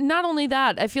 and not only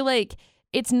that, I feel like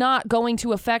it's not going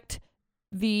to affect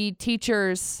the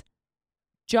teacher's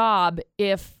job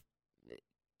if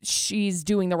she's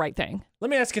doing the right thing.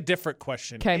 Let me ask a different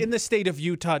question. Okay. In the state of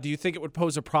Utah, do you think it would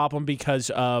pose a problem because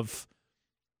of,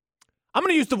 I'm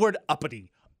going to use the word uppity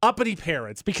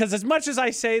parents, because as much as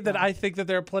I say that I think that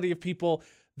there are plenty of people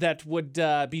that would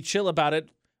be chill about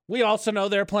it, we also know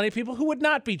there are plenty of people who would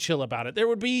not be chill about it. There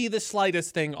would be the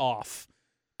slightest thing off.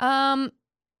 I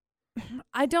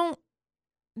don't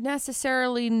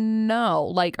necessarily know.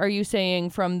 Like, are you saying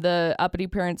from the uppity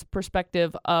parents'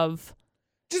 perspective of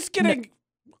just getting?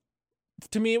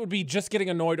 To me, it would be just getting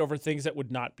annoyed over things that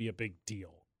would not be a big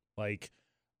deal, like,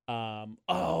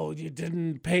 oh, you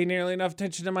didn't pay nearly enough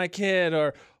attention to my kid,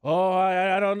 or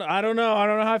I don't know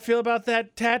how I feel about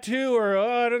that tattoo, or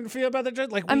I don't feel about that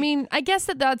dress. Like, I mean, I guess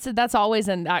that's always,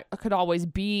 and that could always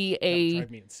be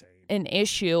an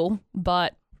issue,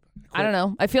 but I don't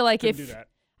know. I feel like if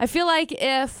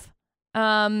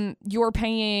you're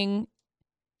paying,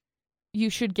 you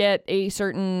should get a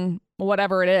certain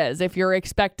whatever it is. If you're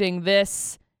expecting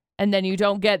this and then you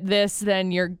don't get this,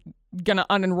 then you're gonna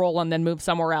unenroll and then move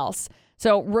somewhere else.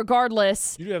 So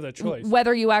regardless, you do have that choice.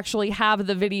 Whether you actually have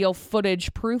the video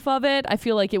footage proof of it, I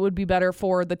feel like it would be better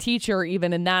for the teacher,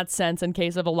 even in that sense, in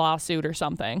case of a lawsuit or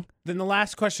something. Then the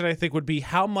last question, I think, would be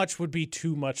how much would be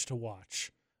too much to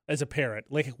watch as a parent?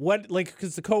 Like, what, like,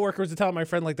 because the coworker was telling my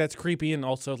friend, like, that's creepy, and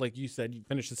also, like you said, you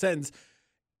finished the sentence,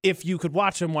 if you could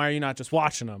watch them, why are you not just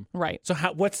watching them? Right. So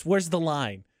where's the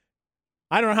line?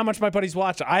 I don't know how much my buddies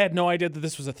watch. I had no idea that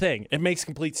this was a thing. It makes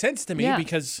complete sense to me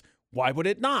because why would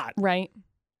it not? Right.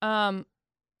 I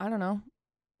don't know.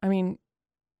 I mean,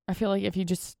 I feel like if you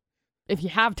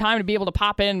have time to be able to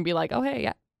pop in and be like, oh, hey,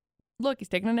 yeah, look, he's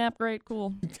taking a nap. Great,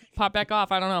 cool. Pop back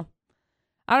off. I don't know.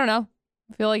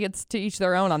 I feel like it's to each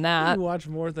their own on that. You watch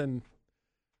more than,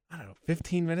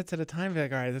 15 minutes at a time. Be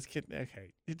like, all right, this kid,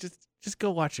 okay. You just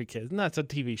go watch your kids. No, it's a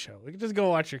TV show. Like, just go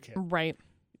watch your kid. Right.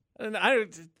 And I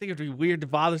don't think it'd be weird to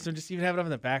bother them just even have it up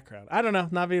in the background. I don't know,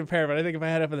 not being a parent, but I think if I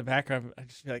had it up in the background, I'd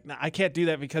just be like, nah, I can't do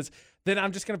that because then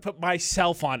I'm just going to put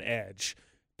myself on edge.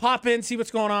 Pop in, see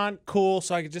what's going on. Cool.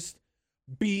 So I could just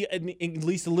be at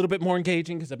least a little bit more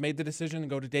engaging because I've made the decision to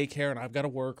go to daycare and I've got to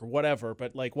work or whatever.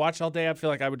 But like watch all day, I feel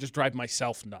like I would just drive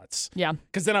myself nuts. Yeah.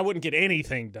 Because then I wouldn't get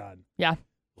anything done. Yeah.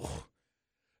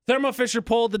 Thermo Fisher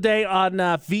poll today on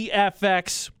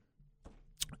VFX.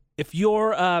 If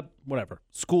your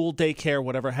school, daycare,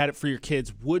 whatever, had it for your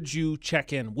kids, would you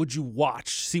check in? Would you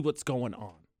watch, see what's going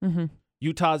on? Mm-hmm.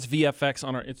 Utah's VFX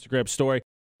on our Instagram story.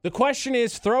 The question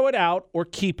is, throw it out or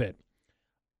keep it.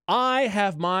 I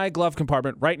have my glove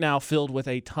compartment right now filled with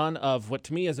a ton of what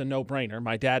to me is a no-brainer.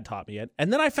 My dad taught me it.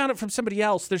 And then I found it from somebody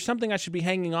else. There's something I should be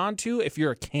hanging on to if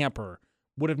you're a camper.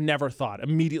 Would have never thought.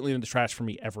 Immediately in the trash for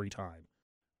me every time.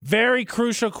 Very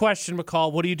crucial question,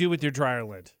 McCall. What do you do with your dryer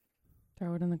lint?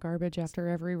 Throw it in the garbage after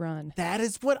every run. That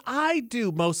is what I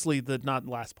do. Mostly the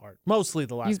last part, but not you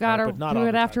all gotta the time. do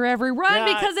it after every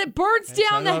run because it burns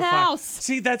down the house.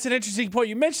 See, that's an interesting point.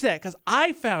 You mentioned that because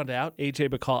I found out, AJ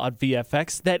McCall on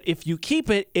VFX, that if you keep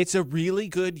it, it's a really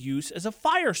good use as a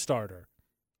fire starter.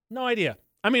 No idea.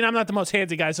 I mean, I'm not the most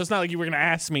handsy guy, so it's not like you were going to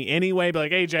ask me anyway. But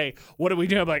like, AJ, what do we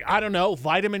do? I'm like, I don't know.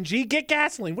 Vitamin G, get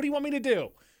gasoline. What do you want me to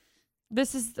do?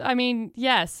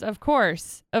 Yes, of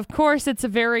course. Of course, it's a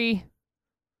very,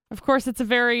 what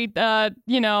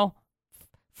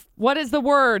is the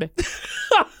word?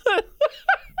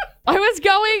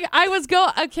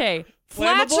 Okay.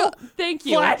 Flammable? Thank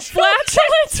you. Flatulence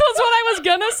was what I was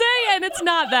going to say, and it's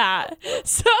not that.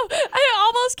 So I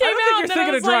almost came out. I don't think you're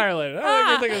thinking of dryer lint. I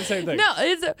don't think you're thinking of the same thing. No,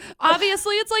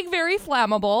 obviously it's like very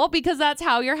flammable because that's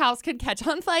how your house could catch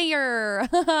on fire.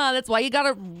 That's why you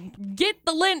got to get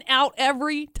the lint out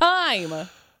every time.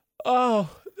 Oh.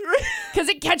 Because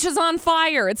it catches on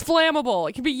fire. It's flammable.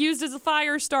 It can be used as a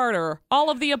fire starter. All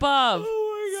of the above.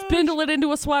 Oh my gosh. Spindle it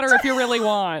into a sweater if you really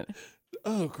want.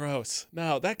 Oh, gross.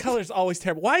 No, that color's always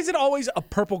terrible. Why is it always a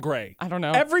purple gray? I don't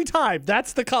know. Every time,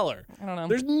 that's the color. I don't know.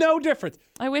 There's no difference.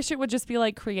 I wish it would just be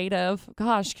like creative.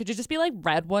 Gosh, could you just be like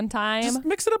red one time? Just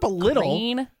mix it up a little.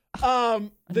 Green.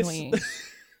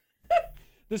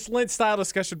 This lint style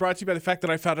discussion brought to you by the fact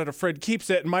that I found out a friend keeps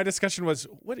it, and my discussion was,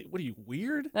 what are you,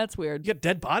 weird? That's weird. You got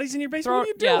dead bodies in your basement? What are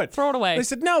you doing? Yeah, throw it away. They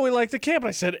said, no, we like to camp. And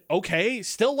I said, okay,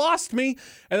 still lost me.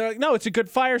 And they're like, no, it's a good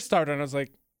fire starter. And I was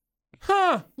like,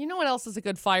 huh. You know what else is a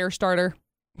good fire starter?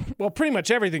 Well, pretty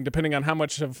much everything, depending on how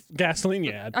much of gasoline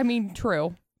you add. I mean,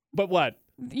 true. But what?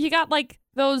 You got like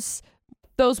those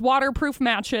waterproof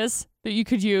matches that you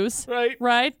could use. Right.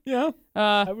 Right? Yeah.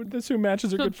 I would assume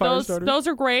matches are good fire starters. Those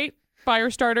are great.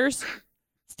 Fire starters.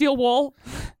 Steel wool.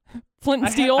 Flint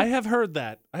and steel. I have heard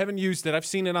that. I haven't used it. I've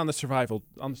seen it on the survival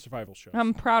show.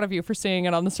 I'm proud of you for seeing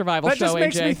it on the survival show, AJ. That just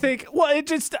makes me think,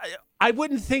 I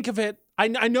wouldn't think of it.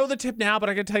 I know the tip now, but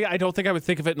I can tell you, I don't think I would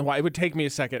think of it in a while. It would take me a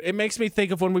second. It makes me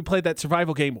think of when we played that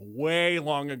survival game way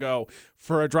long ago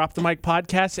for a Drop the Mic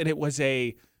podcast, and it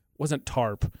wasn't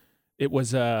tarp. It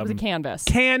was a canvas.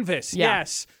 Canvas, yeah.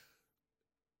 Yes.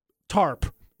 Tarp,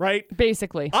 right?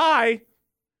 Basically.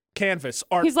 Canvas,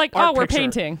 art. He's like, art we're picture.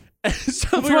 painting.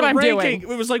 So that's what I'm doing. It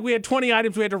was like we had 20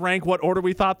 items. We had to rank what order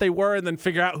we thought they were and then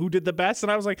figure out who did the best.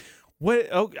 And I was like, what?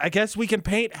 Oh, I guess we can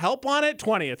paint help on it.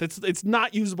 20th. It's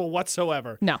not usable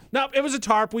whatsoever. No, it was a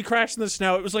tarp. We crashed in the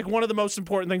snow. It was like one of the most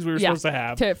important things we were supposed to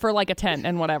have. For like a tent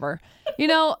and whatever.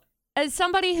 As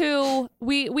somebody who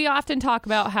we often talk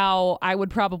about how I would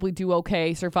probably do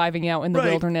okay surviving out in the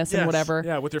wilderness and whatever.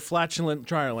 Yeah, with your flatulent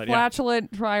dryer lint.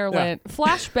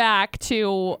 Flashback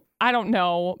to, I don't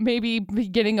know, maybe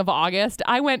beginning of August.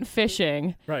 I went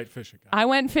fishing. Right, fishing. I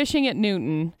went fishing at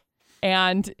Newton.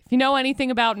 And if you know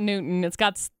anything about Newton, it's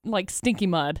got like stinky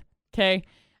mud. Okay.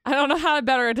 I don't know how to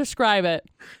better describe it.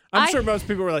 I'm sure most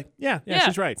people were like, yeah,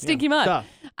 she's right. Stinky mud. Duh.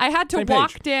 I had to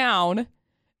walk down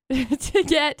to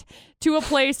get to a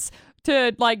place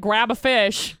to like grab a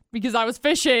fish because I was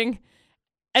fishing.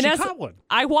 And she caught one.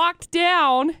 I walked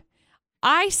down,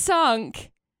 I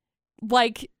sunk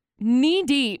like knee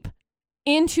deep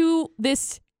into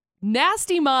this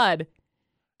nasty mud.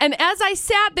 And as I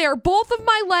sat there, both of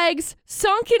my legs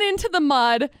sunken into the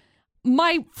mud.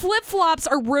 My flip-flops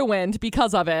are ruined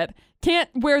because of it. Can't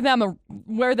wear them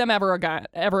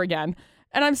ever again.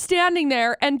 And I'm standing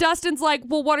there, and Dustin's like,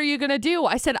 well, what are you going to do?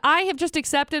 I said, I have just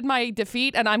accepted my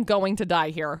defeat, and I'm going to die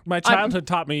here. My childhood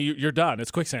taught me you're done.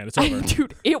 It's quicksand. It's over.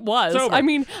 Dude, it was. It's over. I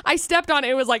mean, I stepped on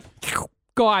it. It was like,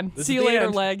 gone. This See is you the later,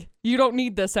 end. leg. You don't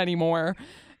need this anymore.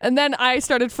 And then I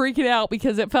started freaking out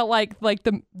because it felt like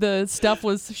the stuff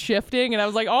was shifting, and I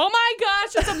was like, oh my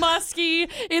gosh, it's a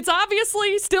muskie. It's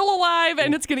obviously still alive,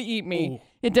 and it's going to eat me. Ooh.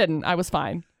 It didn't. I was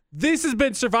fine. This has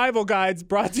been Survival Guides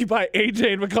brought to you by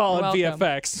AJ and McCall and Welcome.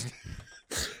 VFX.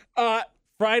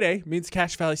 Friday means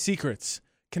Cache Valley Secrets.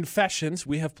 Confessions,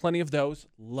 we have plenty of those.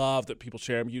 Love that people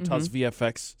share them. Utah's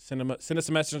VFX. Send us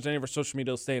a message on any of our social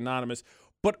media. Stay anonymous.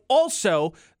 But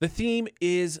also, the theme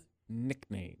is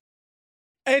nickname.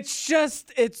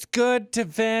 It's good to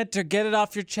vent or get it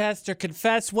off your chest or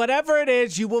confess. Whatever it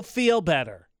is, you will feel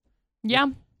better. Yeah.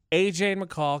 AJ and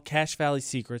McCall, Cache Valley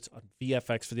Secrets on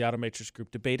VFX for the Automatrix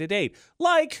Group Debate at 8.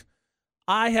 Like,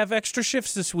 I have extra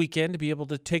shifts this weekend to be able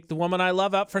to take the woman I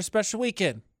love out for a special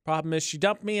weekend. Problem is, she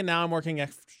dumped me, and now I'm working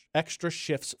extra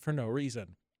shifts for no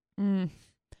reason.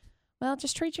 Well,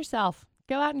 just treat yourself.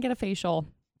 Go out and get a facial.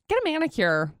 Get a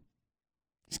manicure.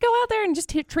 Just go out there and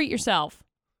just treat yourself.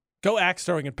 Go axe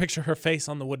throwing and picture her face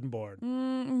on the wooden board.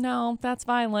 No, that's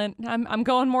violent. I'm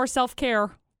going more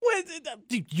self-care.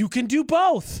 You can do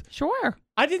both. Sure.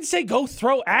 I didn't say go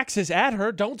throw axes at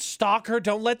her. Don't stalk her.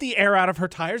 Don't let the air out of her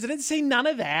tires. I didn't say none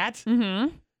of that.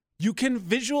 Mm-hmm. You can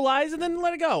visualize and then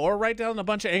let it go, or write down a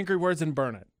bunch of angry words and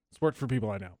burn it. It's worked for people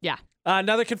I know. Yeah.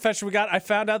 Another confession we got. I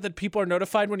found out that people are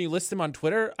notified when you list them on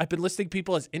Twitter. I've been listing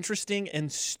people as interesting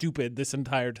and stupid this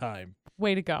entire time.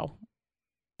 Way to go.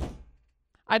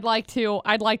 I'd like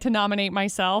to nominate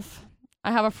myself.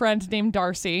 I have a friend named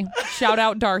Darcy. Shout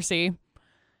out Darcy.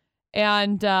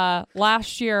 And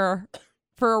last year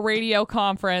for a radio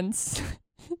conference,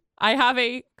 I have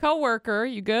a coworker.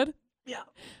 You good? Yeah.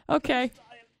 Okay.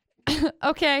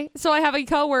 Okay. So I have a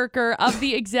coworker of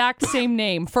the exact same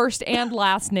name, first and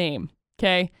last name.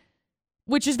 Okay.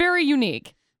 Which is very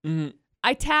unique. Mm-hmm.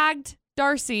 I tagged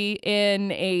Darcy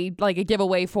in a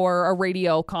giveaway for a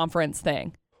radio conference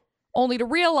thing. Only to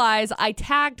realize I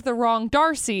tagged the wrong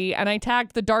Darcy, and I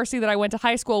tagged the Darcy that I went to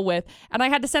high school with, and I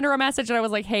had to send her a message, and I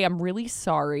was like, hey, I'm really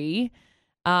sorry.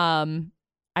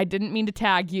 I didn't mean to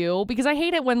tag you, because I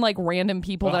hate it when random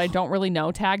people that I don't really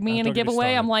know tag me in a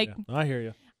giveaway. I'm like, yeah, I hear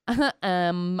you.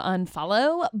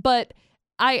 Unfollow. But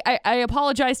I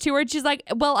apologized to her, and she's like,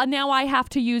 well, now I have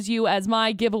to use you as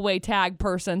my giveaway tag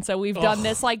person. So we've done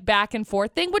this back and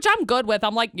forth thing, which I'm good with.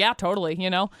 I'm like, yeah, totally,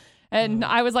 And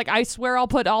I was like, I swear I'll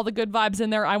put all the good vibes in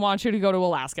there. I want you to go to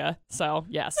Alaska. So,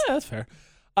 yes. Yeah, that's fair.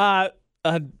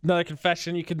 Another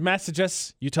confession. You can message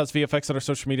us, Utah's VFX, on our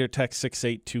social media, text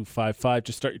 68255.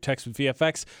 Just start your text with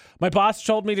VFX. My boss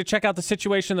told me to check out the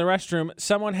situation in the restroom.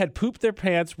 Someone had pooped their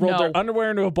pants, rolled their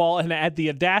underwear into a ball, and had the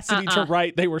audacity to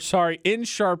write they were sorry in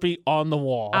Sharpie on the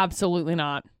wall. Absolutely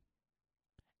not.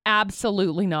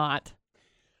 Absolutely not.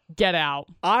 Get out.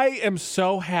 I am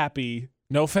so happy.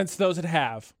 No offense to those that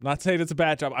have. I'm not saying it's a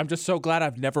bad job. I'm just so glad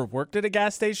I've never worked at a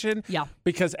gas station. Yeah.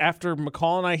 Because after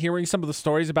McCall and I hearing some of the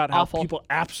stories about how people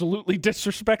absolutely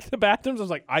disrespect the bathrooms, I was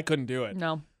like, I couldn't do it.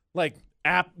 No.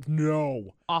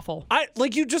 No. Awful.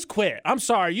 You just quit. I'm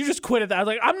sorry. You just quit at that. I was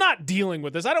like, I'm not dealing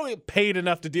with this. I don't get paid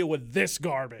enough to deal with this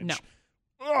garbage. No.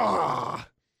 Ugh.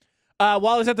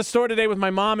 While I was at the store today with my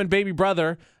mom and baby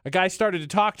brother, a guy started to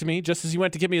talk to me. Just as he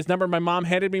went to give me his number, my mom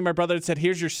handed me my brother and said,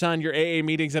 here's your son. Your AA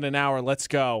meeting's in an hour. Let's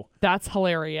go. That's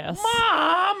hilarious.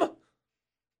 Mom!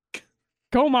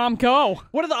 Go, Mom, go.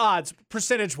 What are the odds,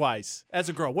 percentage-wise, as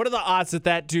a girl? What are the odds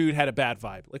that dude had a bad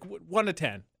vibe? 1 to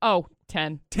 10. Oh,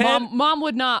 10. 10? Mom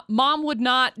would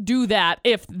not do that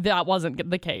if that wasn't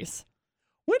the case.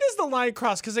 When does the line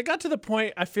cross? Because it got to the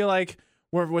point, I feel like,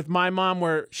 where with my mom,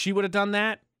 where she would have done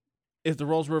that if the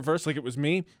roles were reversed, like it was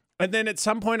me. And then at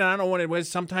some point, I don't know when it was,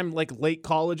 sometime late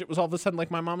college, it was all of a sudden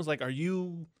my mom was like, are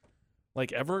you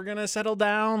ever going to settle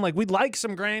down? We'd like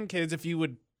some grandkids if you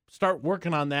would start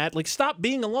working on that. Stop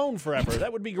being alone forever.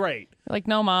 That would be great.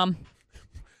 No, Mom.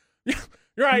 You're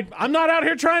right. I'm not out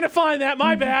here trying to find that.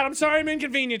 My bad. I'm sorry I'm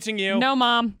inconveniencing you. No,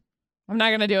 Mom. I'm not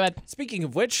going to do it. Speaking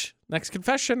of which, next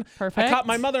confession. Perfect. I caught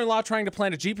my mother-in-law trying to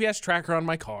plant a GPS tracker on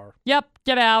my car. Yep.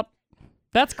 Get out.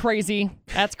 That's crazy.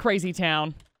 That's crazy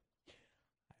town.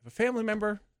 I have a family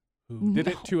member who did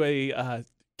it to a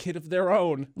kid of their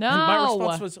own. No. And my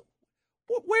response was,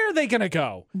 where are they going to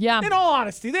go? Yeah. In all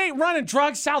honesty, they ain't running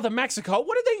drugs south of Mexico.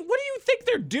 What do you think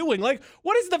they're doing?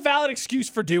 What is the valid excuse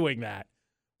for doing that?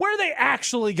 Where are they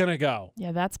actually going to go?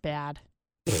 Yeah, that's bad.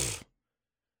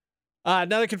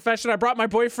 Another confession. I brought my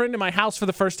boyfriend to my house for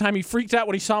the first time. He freaked out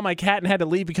when he saw my cat and had to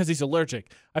leave because he's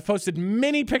allergic. I've posted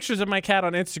many pictures of my cat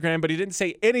on Instagram, but he didn't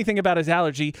say anything about his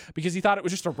allergy because he thought it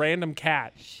was just a random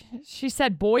cat. She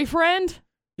said boyfriend?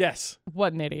 Yes.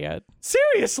 What an idiot.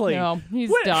 Seriously. No,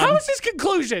 he's dumb. How is his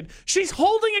conclusion? She's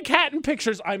holding a cat in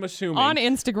pictures, I'm assuming. On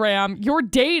Instagram, you're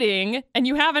dating and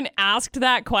you haven't asked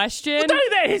that question? Well, not only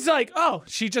that, he's like, oh,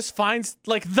 she just finds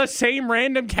like the same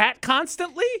random cat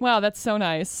constantly? Wow, that's so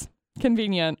nice.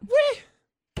 Convenient.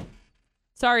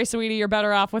 Sorry, sweetie, you're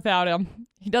better off without him.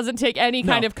 He doesn't take any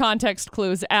kind of context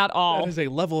clues at all. That is a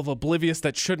level of oblivious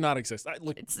that should not exist.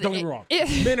 Look, don't get me wrong.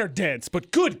 Men are dense, but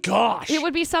good gosh. It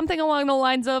would be something along the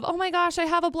lines of, oh my gosh, I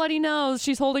have a bloody nose.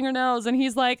 She's holding her nose. And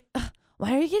he's like,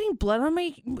 why are you getting blood on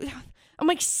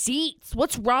my seats?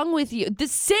 What's wrong with you? The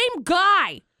same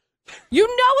guy. You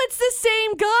know it's the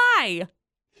same guy.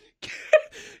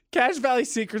 Cache Valley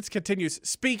Secrets continues.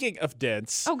 Speaking of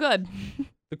dense. Oh, good.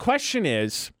 The question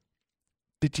is,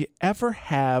 did you ever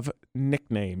have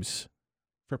nicknames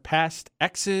for past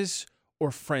exes or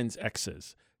friends'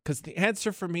 exes? Because the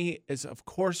answer for me is, of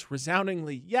course,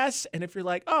 resoundingly yes. And if you're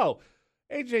like, oh,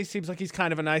 AJ seems like he's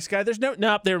kind of a nice guy, there's nope,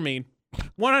 they're mean.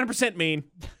 100% mean.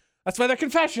 That's why they're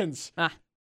confessions.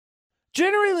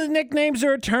 Generally, nicknames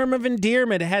are a term of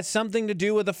endearment. It has something to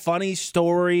do with a funny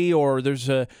story or there's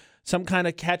some kind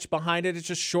of catch behind it. It's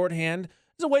just shorthand.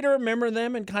 It's a way to remember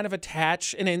them and kind of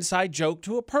attach an inside joke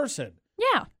to a person.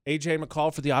 Yeah. AJ and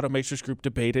McCall for the Automatrix group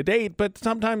debate at 8, but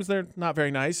sometimes they're not very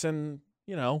nice and,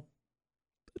 you know,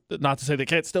 not to say they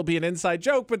can't still be an inside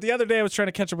joke, but the other day I was trying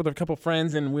to catch up with a couple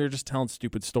friends and we were just telling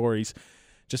stupid stories,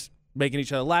 just making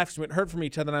each other laugh because we hadn't heard from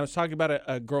each other. And I was talking about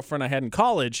a girlfriend I had in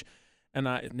college and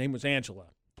her name was Angela.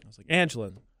 I was like,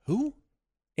 Angela. Who?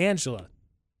 Angela.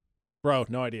 Bro,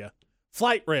 no idea.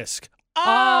 Flight risk.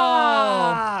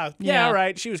 Yeah,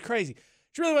 right. She was crazy.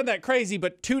 She really wasn't that crazy,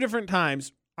 but 2 different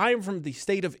times. I am from the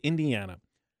state of Indiana.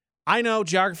 I know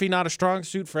geography not a strong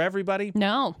suit for everybody.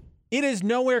 No. It is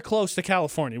nowhere close to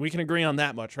California. We can agree on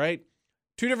that much, right?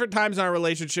 2 different times in our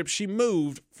relationship, she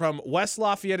moved from West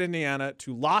Lafayette, Indiana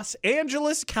to Los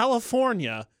Angeles,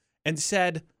 California, and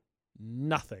said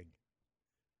nothing.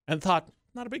 And thought,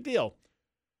 not a big deal.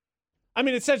 I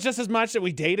mean, it says just as much that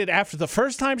we dated after the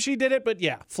first time she did it, but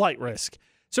yeah, flight risk.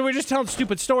 So we're just telling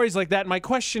stupid stories like that. My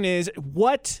question is,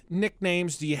 what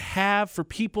nicknames do you have for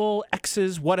people,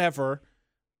 exes, whatever?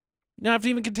 You don't have to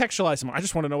even contextualize them. I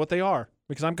just want to know what they are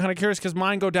because I'm kind of curious because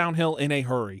mine go downhill in a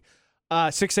hurry.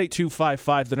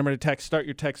 68255, the number to text. Start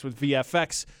your text with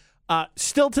VFX.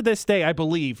 Still to this day, I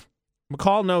believe,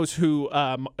 McCall knows who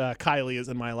Kylie is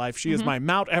in my life. She is my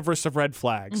Mount Everest of red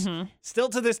flags. Still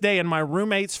to this day in my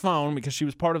roommate's phone, because she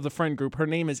was part of the friend group, her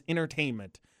name is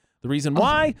Entertainment. The reason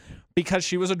why? Because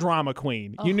she was a drama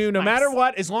queen. You knew no matter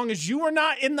what, as long as you were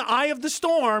not in the eye of the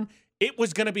storm, it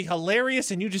was going to be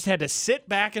hilarious and you just had to sit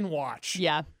back and watch.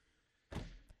 Yeah.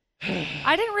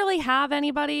 I didn't really have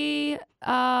anybody.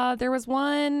 There was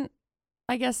one,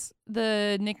 I guess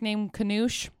the nickname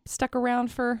Kanoosh stuck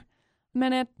around for a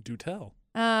minute. Do tell.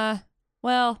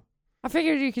 Well, I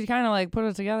figured you could kind of like put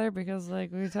it together because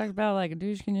like we talked about like a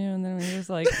douche canoe and then we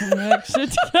just like mixed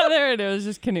it together and it was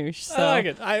just Kanoosh. So. I like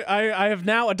it. I have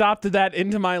now adopted that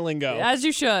into my lingo. As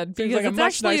you should, because like it's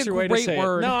actually a great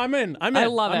word. No, I'm in. I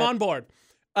love it. I'm on board.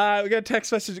 We got a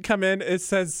text message to come in. It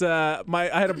says, I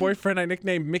had a boyfriend I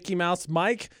nicknamed Mickey Mouse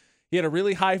Mike. He had a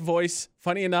really high voice.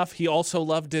 Funny enough, he also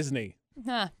loved Disney.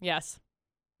 Yes.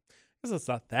 Because it's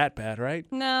not that bad, right?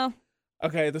 No.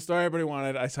 Okay, the story everybody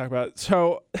wanted, I talk about.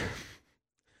 So,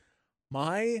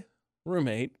 my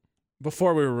roommate,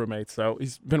 before we were roommates, though,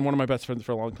 he's been one of my best friends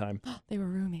for a long time. They were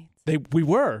roommates. We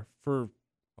were for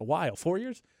a while, 4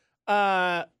 years.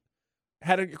 Had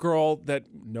a girl that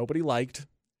nobody liked.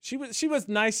 She was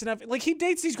nice enough. Like, he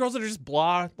dates these girls that are just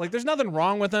blah. Like, there's nothing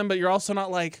wrong with them, but you're also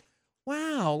not like,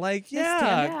 wow, like,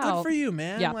 yeah, good for you,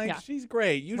 man. Yeah, like, yeah. she's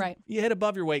great. You hit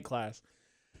above your weight class.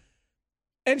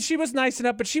 And she was nice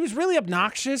enough, but she was really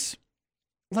obnoxious.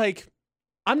 Like,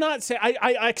 I'm not saying,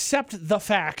 I accept the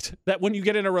fact that when you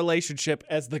get in a relationship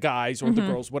as the guys or the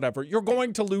girls, whatever, you're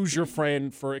going to lose your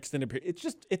friend for extended period.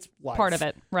 It's life. Part of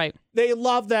it, right. They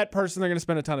love that person. They're going to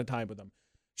spend a ton of time with them.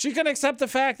 She can accept the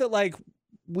fact that, like,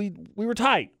 we were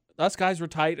tight. Us guys were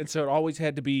tight, and so it always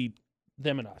had to be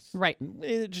them and us. Right.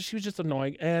 She was just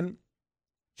annoying, and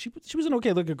she was an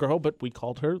okay-looking girl, but we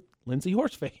called her Lindsay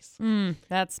Horseface.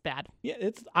 That's bad.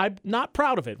 Yeah, I'm not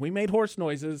proud of it. We made horse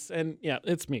noises, and yeah,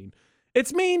 it's mean.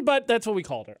 It's mean, but that's what we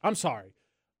called her. I'm sorry.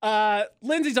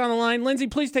 Lindsay's on the line. Lindsay,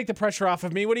 please take the pressure off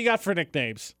of me. What do you got for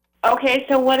nicknames? Okay,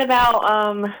 so what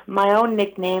about my own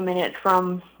nickname, and it's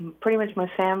from pretty much my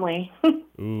family.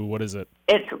 Ooh, what is it?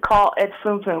 It's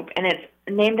Foom Foom, and it's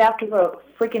named after a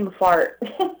freaking fart.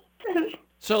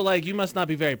 So, like, you must not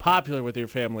be very popular with your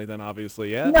family then,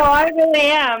 obviously, yeah? No, I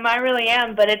really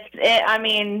am, but I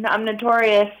mean, I'm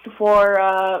notorious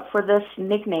for this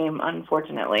nickname,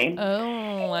 unfortunately.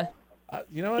 Oh.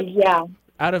 You know what? Yeah.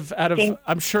 Out of,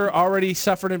 I'm sure already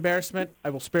suffered embarrassment,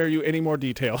 I will spare you any more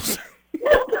details.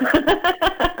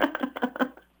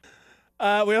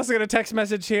 We also got a text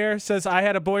message here. Says, I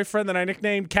had a boyfriend that I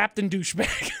nicknamed Captain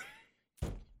Douchebag.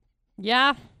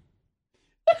 Yeah.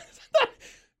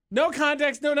 No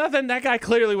context, no nothing. That guy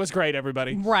clearly was great,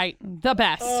 everybody. Right. The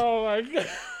best. Oh, my God.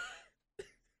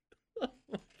 Oh,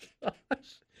 my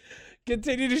gosh.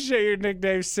 Continue to share your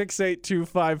nickname,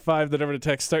 68255, the number to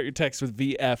text. Start your text with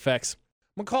VFX.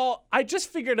 McCall, I just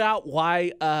figured out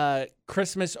why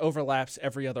Christmas overlaps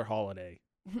every other holiday.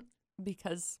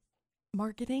 Because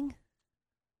marketing?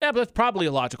 Yeah, but that's probably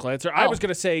a logical answer. I was going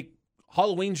to say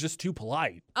Halloween's just too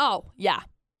polite. Oh, yeah.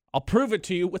 I'll prove it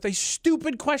to you with a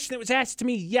stupid question that was asked to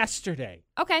me yesterday.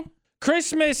 Okay.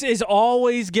 Christmas is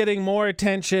always getting more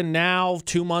attention now,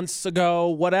 2 months ago,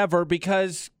 whatever,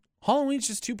 because Halloween's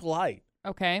just too polite.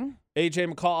 Okay.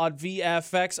 AJ McCall on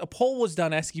VFX. A poll was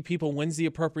done asking people when's the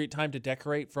appropriate time to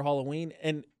decorate for Halloween,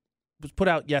 and was put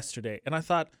out yesterday. And I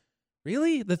thought,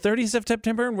 really? The 30th of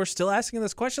September, and we're still asking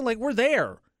this question? Like, we're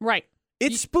there. Right.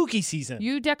 It's spooky season.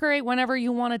 You decorate whenever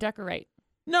you want to decorate.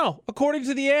 No. According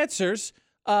to the answers,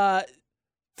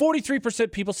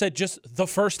 43% people said just the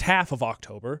first half of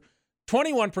October.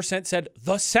 21% said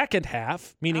the second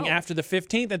half, meaning after the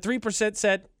 15th. And 3%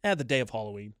 said, the day of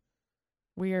Halloween.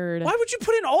 Weird. Why would you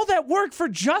put in all that work for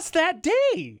just that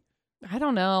day? I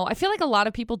don't know. I feel like a lot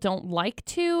of people don't like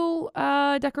to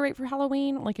decorate for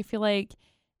Halloween. Like, I feel like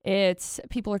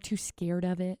people are too scared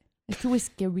of it. It's too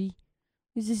scary.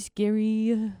 Is it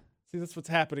scary? See, that's what's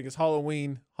happening is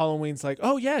Halloween's like,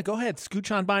 oh, yeah, go ahead.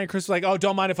 Scooch on by. And Chris is like, oh,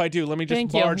 don't mind if I do. Let me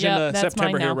just barge into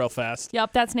September here real fast.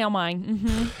 Yep, that's now mine.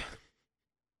 Mm-hmm.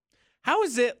 How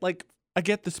is it, like, I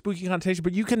get the spooky connotation,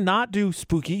 but you cannot do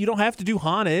spooky. You don't have to do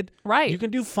haunted. Right. You can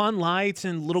do fun lights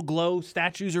and little glow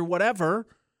statues or whatever.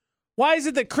 Why is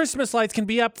it that Christmas lights can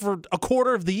be up for a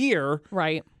quarter of the year?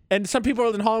 Right. And some people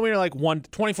in Halloween are like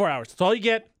 24 hours. That's all you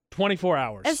get. 24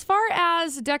 hours. As far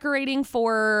as decorating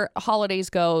for holidays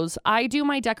goes, I do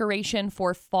my decoration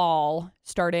for fall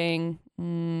starting,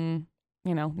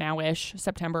 now-ish,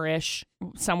 September-ish,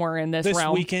 somewhere in this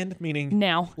realm. This weekend, meaning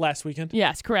now. Last weekend?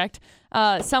 Yes, correct.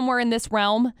 Somewhere in this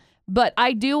realm. But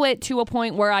I do it to a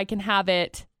point where I can have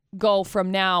it go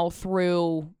from now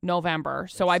through November.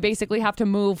 So I basically have to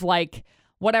move like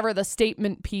whatever the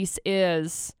statement piece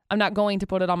is. I'm not going to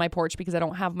put it on my porch because I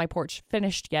don't have my porch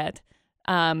finished yet.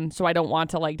 So I don't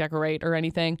want to like decorate or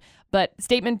anything, but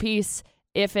statement piece,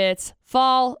 if it's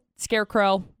fall,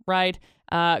 scarecrow, right?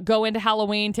 Go into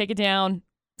Halloween, take it down,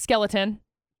 skeleton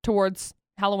towards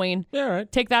Halloween. Yeah,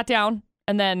 right. Take that down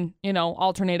and then,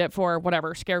 alternate it for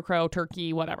whatever, scarecrow,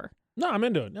 turkey, whatever. No, I'm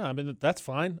into it. No, I mean, that's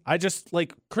fine. I just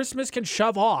like Christmas can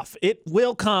shove off. It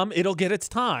will come. It'll get its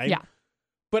time. Yeah.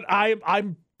 But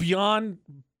I'm beyond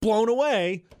blown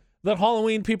away that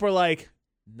Halloween people are like,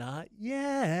 not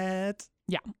yet.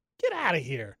 Yeah. Get out of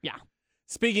here. Yeah.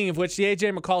 Speaking of which, the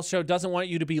AJ McCall Show doesn't want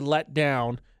you to be let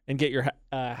down and get your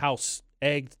house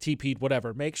egged, TP'd,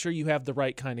 whatever. Make sure you have the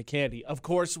right kind of candy. Of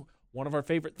course, one of our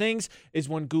favorite things is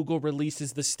when Google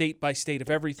releases the state-by-state of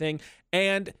everything.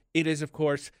 And it is, of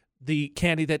course, the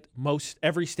candy that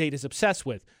every state is obsessed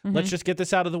with. Mm-hmm. Let's just get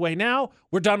this out of the way now.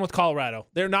 We're done with Colorado.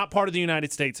 They're not part of the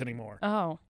United States anymore.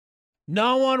 Oh.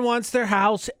 No one wants their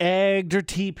house egged or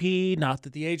TP'd. Not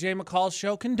that the AJ McCall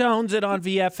Show condones it on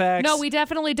VFX. No, we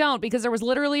definitely don't, because there was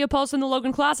literally a post in the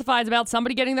Logan Classifieds about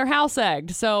somebody getting their house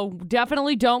egged. So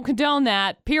definitely don't condone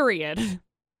that, period.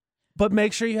 But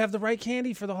make sure you have the right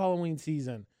candy for the Halloween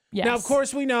season. Yes. Now, of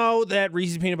course, we know that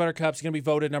Reese's Peanut Butter Cups is going to be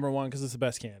voted number one because it's the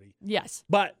best candy. Yes.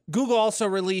 But Google also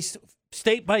released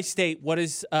state by state what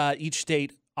is each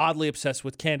state oddly obsessed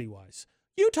with candy-wise.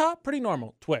 Utah, pretty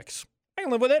normal. Twix. I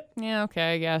can live with it. Yeah,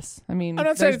 okay, I guess. I mean, I'm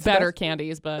not saying there's it's better best.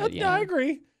 candies, but yeah. No, I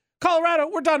agree. Colorado,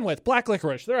 we're done with. Black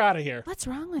licorice. They're out of here. What's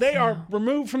wrong with They them? are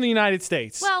removed from the United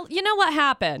States. Well, you know what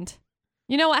happened?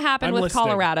 I'm with listening.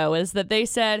 Colorado is that they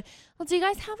said, well, do you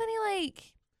guys have any, like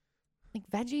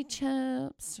veggie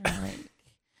chips or,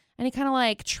 any kind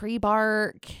of, tree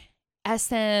bark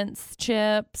essence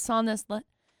chips on this list?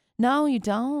 No, you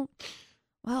don't?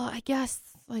 Well, I guess,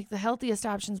 the healthiest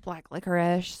option is black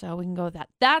licorice, so we can go with that.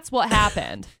 That's what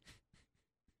happened.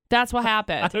 That's what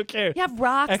happened. I don't care. You have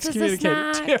rocks as a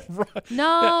snack. Yeah,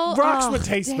 No. rocks would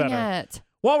taste better. It.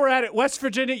 While we're at it, West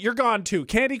Virginia, you're gone too.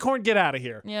 Candy corn, get out of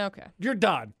here. Yeah, okay. You're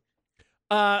done.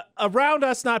 Around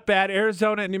us, not bad.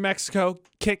 Arizona and New Mexico,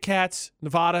 Kit Kats,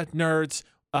 Nevada, nerds,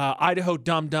 Idaho,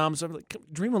 dum-dums.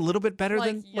 Dream a little bit better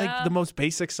than the most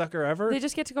basic sucker ever. They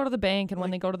just get to go to the bank, and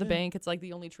when they go to the bank, it's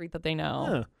the only treat that they know.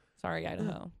 Yeah. Sorry,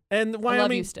 Idaho. And Wyoming, I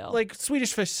love you still.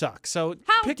 Swedish fish suck. So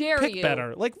How dare pick you?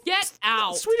 better. Get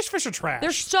out. Swedish fish are trash.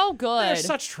 They're so good. They're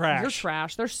such trash. You're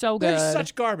trash. They're so good. They're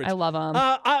such garbage. I love them.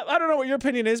 I don't know what your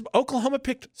opinion is, but Oklahoma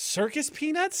picked circus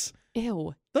peanuts.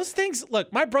 Ew. Those things,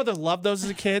 look, my brother loved those as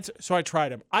a kid, so I tried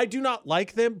them. I do not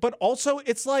like them, but also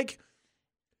it's like...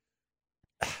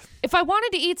 If I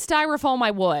wanted to eat styrofoam,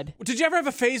 I would. Did you ever have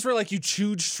a phase where you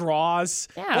chewed straws?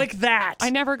 Yeah. Like that.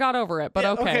 I never got over it, but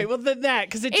okay. Okay, well then that,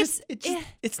 because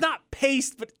it's not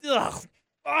paste, but ugh.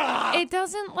 It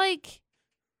doesn't like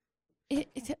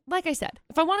I said,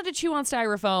 if I wanted to chew on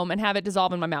styrofoam and have it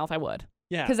dissolve in my mouth, I would.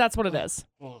 Yeah. Because that's what it is.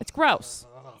 It's gross.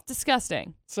 It's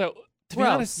disgusting. So, to be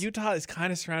honest, Utah is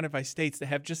kind of surrounded by states that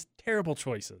have just terrible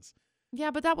choices.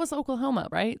 Yeah, but that was Oklahoma,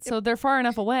 right? So they're far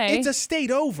enough away. It's a state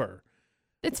over.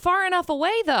 It's far enough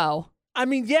away, though. I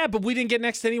mean, yeah, but we didn't get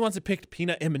next to anyone that picked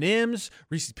peanut M&Ms,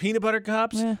 Reese's Peanut Butter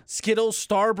Cups, Skittles,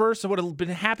 Starburst. I would have been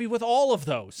happy with all of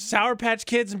those. Sour Patch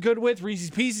Kids I'm good with. Reese's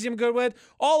Pieces I'm good with.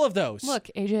 All of those. Look,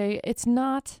 AJ, it's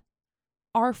not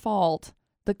our fault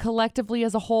that collectively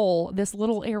as a whole, this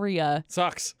little area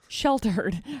sucks.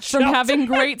 Sheltered from having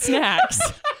great snacks.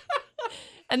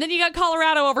 And then you got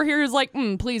Colorado over here who's like,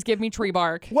 please give me tree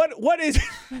bark. What is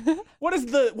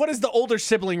the older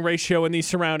sibling ratio in these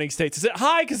surrounding states? Is it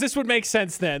high? Because this would make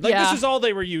sense then. This is all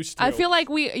they were used to. I feel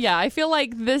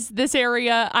like this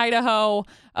area, Idaho,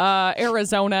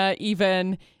 Arizona,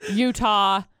 even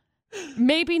Utah,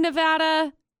 maybe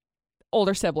Nevada,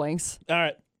 older siblings. All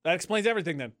right. That explains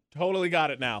everything then. Totally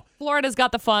got it now. Florida's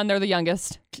got the fun. They're the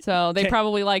youngest. So they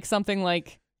probably like something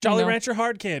like Jolly Rancher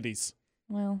hard candies.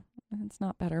 Well, it's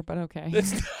not better, but okay.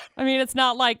 I mean, it's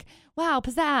not like, wow,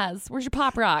 pizzazz. Where's your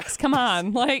Pop Rocks? Come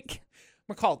on.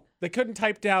 McCall, they couldn't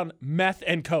type down meth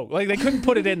and Coke. They couldn't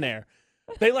put it in there.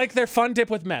 They like their fun dip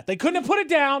with meth. They couldn't have put it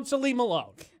down, so leave them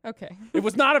alone. Okay. It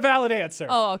was not a valid answer.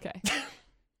 Oh, okay.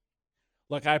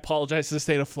 Look, I apologize to the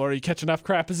state of Florida. You catch enough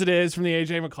crap as it is from the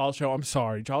AJ McCall show. I'm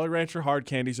sorry. Jolly Rancher hard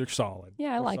candies are solid.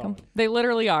 Yeah, I like them. They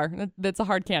literally are. That's a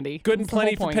hard candy. Good and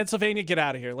plenty for Pennsylvania. Get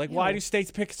out of here. Why do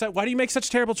states why do you make such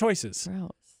terrible choices?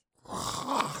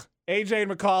 Gross. AJ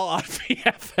and McCall on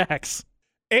VFX.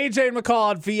 AJ and McCall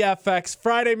on VFX.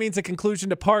 Friday means a conclusion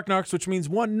to Park Narcs, which means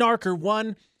one narc or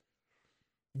one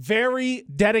very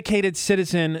dedicated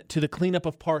citizen to the cleanup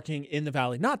of parking in the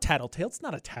valley. Not Tattletale. It's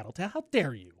not a Tattletale. How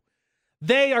dare you?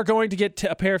 They are going to get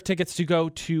a pair of tickets to go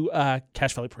to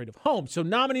Cache Valley Parade of Homes. So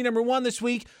nominee number 1 this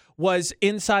week was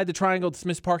inside the Triangle at the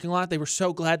Smith's parking lot. They were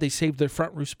so glad they saved their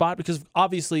front row spot because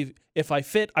obviously if I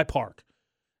fit, I park.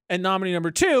 And nominee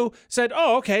number 2 said,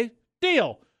 oh, okay,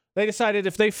 deal. They decided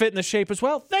if they fit in the shape as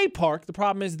well, they park. The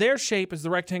problem is their shape is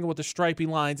the rectangle with the stripy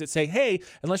lines that say, hey,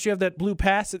 unless you have that blue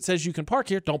pass that says you can park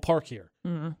here, don't park here.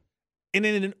 Mm-hmm. And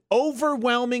in an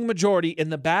overwhelming majority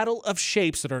in the battle of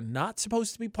shapes that are not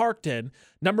supposed to be parked in,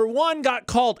 number 1 got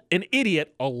called an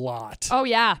idiot a lot. Oh,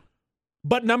 yeah.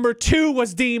 But number 2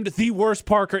 was deemed the worst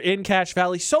parker in Cache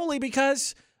Valley solely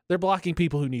because they're blocking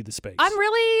people who need the space. I'm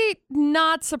really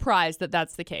not surprised that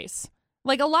that's the case.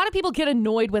 A lot of people get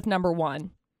annoyed with number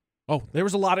 1. Oh, there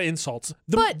was a lot of insults.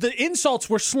 The insults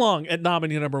were slung at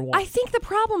nominee number 1. I think the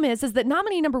problem is that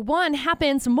nominee number 1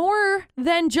 happens more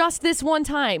than just this one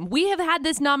time. We have had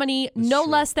this nominee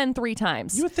less than 3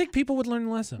 times. You would think people would learn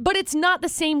a lesson. But it's not the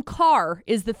same car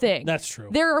is the thing. That's true.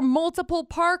 There are multiple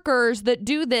parkers that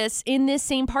do this in this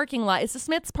same parking lot. It's the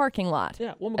Smith's parking lot.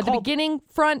 Yeah, well, at the beginning,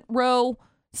 front row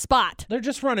spot. They're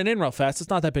just running in real fast. It's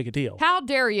not that big a deal. How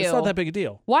dare you? It's not that big a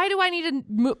deal. Why do I need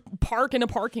to park in a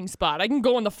parking spot? I can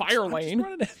go in the fire lane.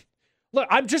 Look,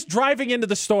 I'm just driving into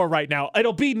the store right now. I'm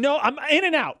in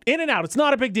and out. It's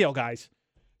not a big deal, guys.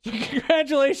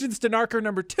 Congratulations to Narker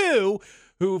number 2,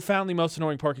 who found the most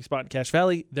annoying parking spot in Cache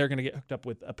Valley. They're going to get hooked up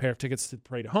with a pair of tickets to the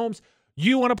Parade of Homes.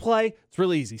 You want to play? It's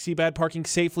really easy. See bad parking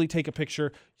safely, take a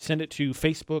picture, send it to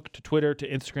Facebook, to Twitter, to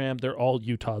Instagram. They're all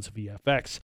Utah's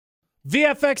VFX.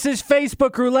 VFX's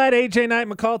Facebook Roulette. AJ Knight,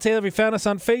 McCall Taylor. Have you found us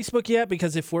on Facebook yet?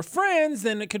 Because if we're friends,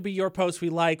 then it could be your post we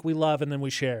like, we love, and then we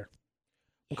share.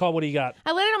 McCall, what do you got?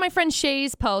 I landed on my friend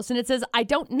Shay's post, and it says, I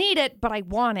don't need it, but I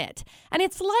want it. And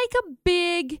it's like a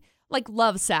big,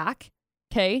 love sack,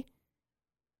 okay?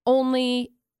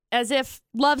 Only as if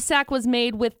love sack was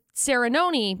made with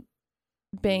Serenoni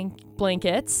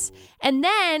blankets. And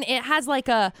then it has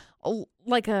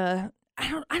I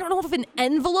don't know if an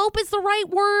envelope is the right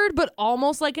word, but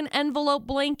almost like an envelope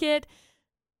blanket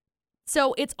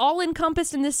So it's all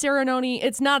encompassed in this ceremony.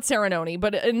 It's not ceremony,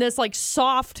 but in this like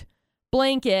soft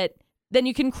blanket. Then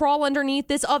you can crawl underneath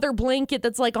this other blanket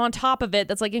that's like on top of it.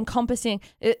 That's like encompassing.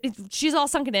 She's all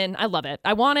sunken in. I love it.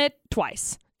 I want it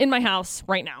twice in my house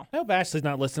right now. I hope Ashley's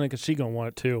not listening because she's going to want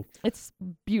it too. It's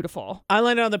beautiful. I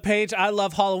landed on the page. I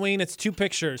love Halloween. It's 2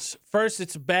 pictures. First,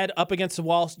 it's a bed up against the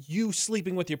wall. You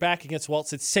sleeping with your back against the wall.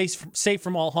 It says safe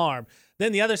from all harm.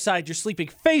 Then the other side, you're sleeping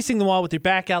facing the wall with your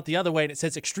back out the other way, and it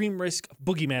says extreme risk of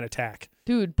boogeyman attack.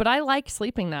 Dude, but I like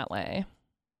sleeping that way.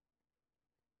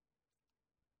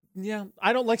 Yeah,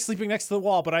 I don't like sleeping next to the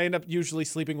wall, but I end up usually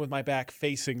sleeping with my back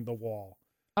facing the wall.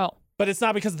 Oh. But it's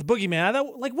not because of the boogeyman. I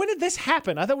thought, like, when did this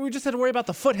happen? I thought we just had to worry about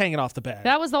the foot hanging off the bed.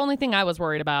 That was the only thing I was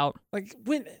worried about. Like,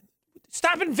 when?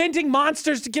 Stop inventing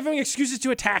monsters to giving excuses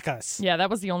to attack us. Yeah, that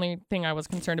was the only thing I was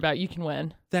concerned about. You can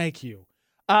win. Thank you.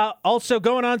 Also,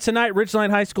 going on tonight, Ridgeline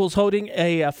High School is holding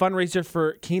a fundraiser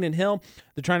for Keenan Hill.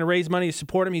 They're trying to raise money to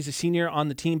support him. He's a senior on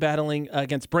the team battling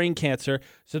against brain cancer.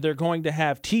 So they're going to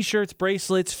have T-shirts,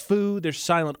 bracelets, food. There's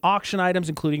silent auction items,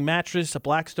 including mattress, a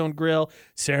Blackstone grill,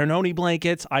 Serenoni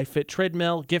blankets, iFit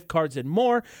treadmill, gift cards, and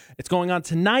more. It's going on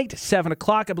tonight, 7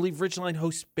 o'clock. I believe Ridgeline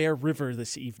hosts Bear River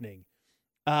this evening.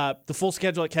 The full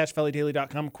schedule at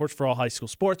CashValleyDaily.com, of course, for all high school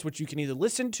sports, which you can either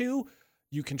listen to,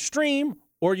 you can stream,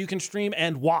 or you can stream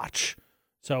and watch.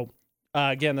 So,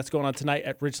 again, that's going on tonight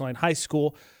at Ridgeline High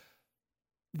School.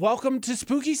 Welcome to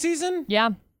spooky season.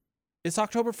 Yeah. It's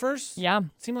October 1st. Yeah.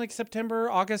 Seemed like September,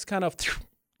 August kind of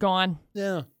gone.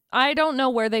 Yeah. I don't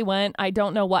know where they went. I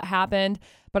don't know what happened,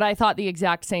 but I thought the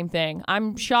exact same thing.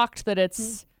 I'm shocked that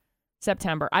it's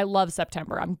September. I love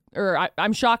September.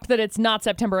 I'm shocked that it's not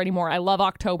September anymore. I love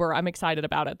October. I'm excited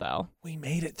about it, though. We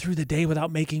made it through the day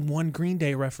without making one Green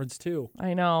Day reference, too.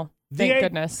 I know. Thank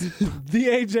goodness. The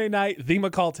AJ Knight, the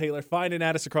McCall Taylor. Find and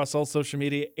add us across all social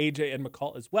media, AJ and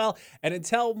McCall as well. And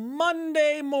until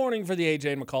Monday morning for the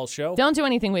AJ and McCall show. Don't do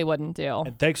anything we wouldn't do.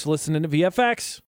 And thanks for listening to VFX.